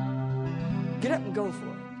 Get up and go for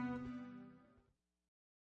it.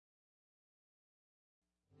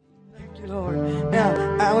 Thank you, Lord. Now,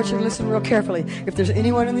 I want you to listen real carefully. If there's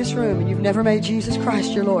anyone in this room and you've never made Jesus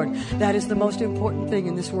Christ your Lord, that is the most important thing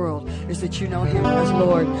in this world, is that you know Him as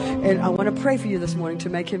Lord. And I want to pray for you this morning to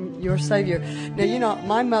make Him your Savior. Now, you know,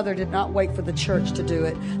 my mother did not wait for the church to do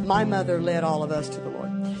it. My mother led all of us to the Lord.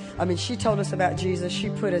 I mean, she told us about Jesus. She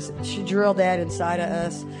drilled that inside of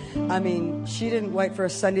us. I mean, she didn't wait for a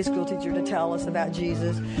Sunday school teacher to tell us about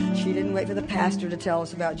Jesus. She didn't wait for the pastor to tell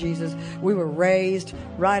us about Jesus. We were raised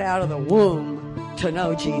right out of the womb to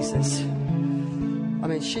know Jesus. I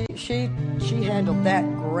mean, she handled that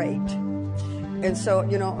great. And so,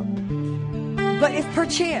 you know, but if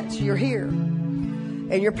perchance you're here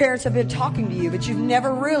and your parents have been talking to you, but you've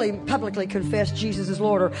never really publicly confessed Jesus as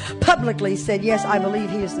Lord, or publicly said, yes, I believe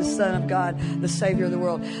He is the Son of God, the Savior of the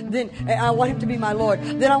world, then I want Him to be my Lord.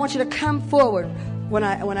 Then I want you to come forward when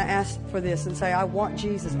I ask for this and say, I want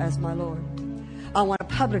Jesus as my Lord. I want to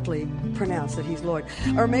publicly pronounce that He's Lord.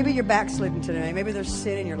 Or maybe you're backslidden today. Maybe there's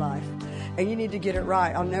sin in your life, and you need to get it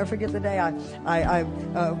right. I'll never forget the day I a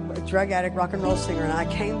drug addict, rock and roll singer, and I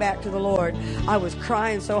came back to the Lord. I was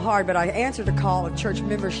crying so hard, but I answered the call of church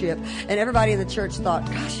membership, and everybody in the church thought,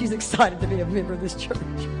 gosh, she's excited to be a member of this church.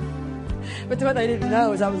 But what they didn't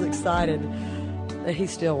know is I was excited that He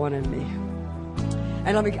still wanted me.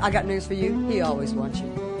 And I got news for you. He always wants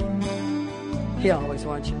you. He always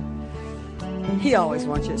wants you. He always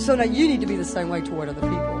wants you. So now you need to be the same way toward other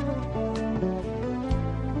people.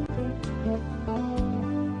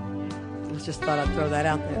 Just thought I'd throw that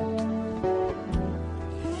out there.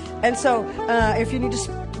 And so, if you need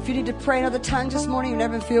to pray in other tongues this morning, you've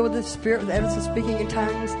never been filled with the Spirit, with the evidence of speaking in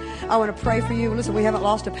tongues, I want to pray for you. Listen, we haven't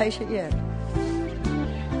lost a patient yet.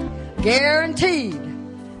 Guaranteed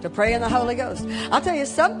to pray in the Holy Ghost. I'll tell you,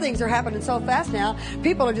 some things are happening so fast now.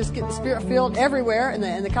 People are just getting Spirit filled everywhere in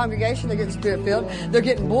the congregation. They're getting Spirit filled. They're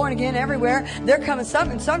getting born again everywhere. They're coming.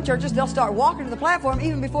 In some churches, they'll start walking to the platform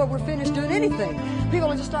even before we're finished doing anything. People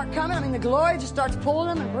will just start coming. I mean, the glory just starts pulling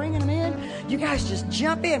them and bringing them in. You guys just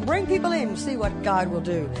jump in. Bring people in and see what God will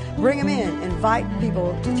do. Bring them in. Invite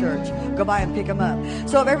people to church. Go by and pick them up.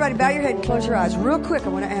 So if everybody bow your head and close your eyes. Real quick, I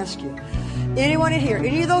want to ask you, anyone in here,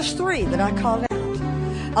 any of those three that I called out,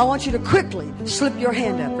 I want you to quickly slip your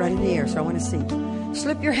hand up right in the air, so I want to see.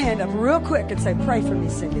 Slip your hand up real quick and say, pray for me,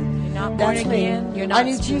 Cindy. You're not born again. You're not. I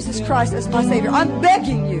need Jesus Christ as my Savior. I'm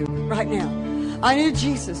begging you right now. I need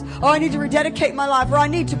Jesus. Or I need to rededicate my life. Or I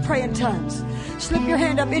need to pray in tongues. Slip your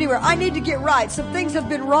hand up anywhere. I need to get right. Some things have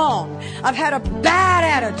been wrong. I've had a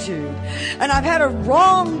bad attitude. And I've had a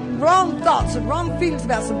wrong thoughts and wrong feelings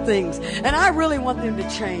about some things. And I really want them to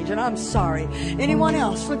change. And I'm sorry. Anyone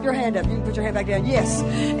else? Slip your hand up. You can put your hand back down. Yes.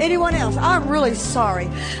 Anyone else? I'm really sorry.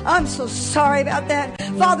 I'm so sorry about that.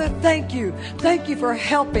 Father, thank you. Thank you for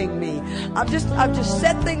helping me. I've just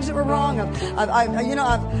said things that were wrong.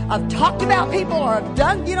 I've talked about people, or I've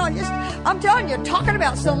done, I'm telling you, talking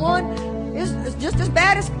about someone is just as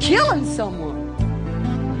bad as killing someone.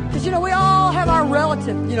 Because, we all have our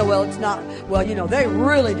relative, it's not, they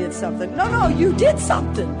really did something. No, you did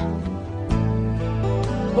something.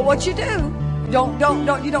 But what you do,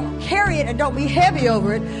 you don't carry it and don't be heavy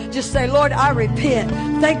over it. Just say, Lord, I repent.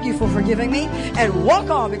 Thank you for forgiving me, and walk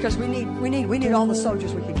on, because we need all the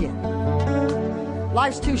soldiers we can get.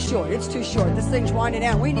 Life's too short. It's too short. This thing's winding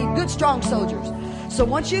down. We need good, strong soldiers. So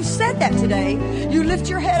once you've said that today, you lift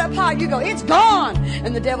your head up high. You go, it's gone.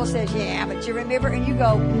 And the devil says, yeah, but you remember? And you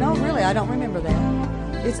go, no, really, I don't remember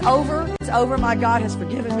that. It's over. It's over. My God has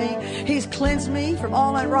forgiven me. He's cleansed me from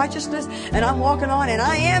all unrighteousness. And I'm walking on, and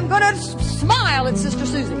I am going to smile at Sister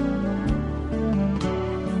Susie.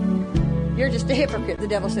 You're just a hypocrite, the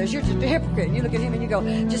devil says. You're just a hypocrite. And you look at him and you go,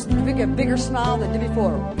 just make a bigger smile than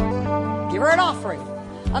before. Give her an offering.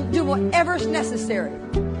 I'm doing whatever's necessary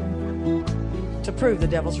to prove the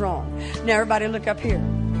devil's wrong. Now everybody look up here.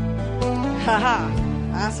 Ha ha.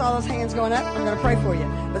 I saw those hands going up. I'm going to pray for you.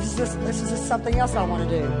 But this is just something else I want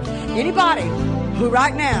to do. Anybody who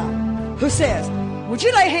right now, who says, would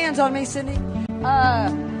you lay hands on me, Cindy?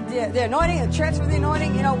 The anointing, the transfer of the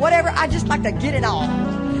anointing, whatever. I just like to get it all.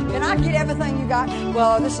 Can I get everything you got?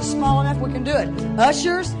 Well, this is small enough. We can do it.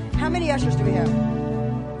 Ushers, how many ushers do we have?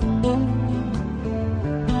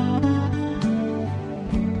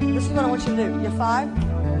 This is what I want you to do. You're 5,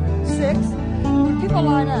 6. People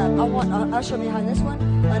line up. I want an usher behind this one,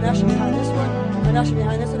 an usher behind this one, an usher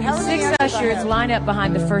behind this one. However many 6 ushers line up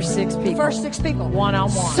behind the first 6 people. The first 6 people.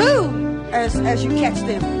 One-on-one. Soon as you catch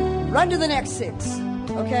them, run to the next 6.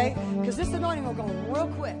 Okay? Because this anointing will go real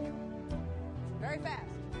quick. Very fast.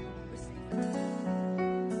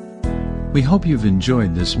 We hope you've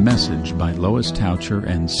enjoyed this message by Lois Toucher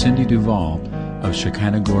and Cindy Duvall of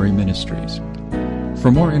Shekinah Glory Ministries.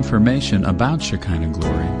 For more information about Shekinah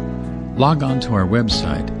Glory, log on to our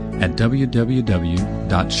website at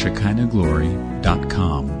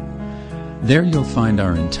www.shekinahglory.com. There you'll find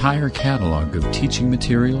our entire catalog of teaching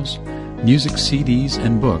materials, music CDs,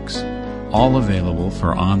 and books, all available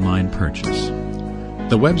for online purchase.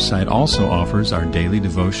 The website also offers our daily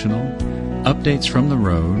devotional, updates from the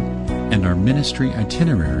road, and our ministry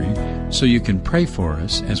itinerary so you can pray for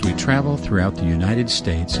us as we travel throughout the United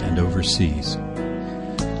States and overseas.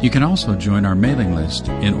 You can also join our mailing list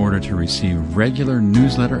in order to receive regular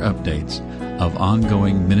newsletter updates of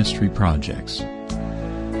ongoing ministry projects.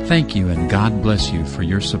 Thank you, and God bless you for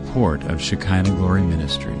your support of Shekinah Glory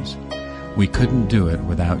Ministries. We couldn't do it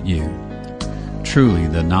without you. Truly,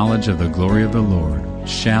 the knowledge of the glory of the Lord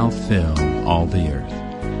shall fill all the earth.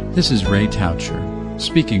 This is Ray Toucher,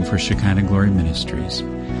 speaking for Shekinah Glory Ministries.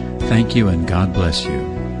 Thank you, and God bless you.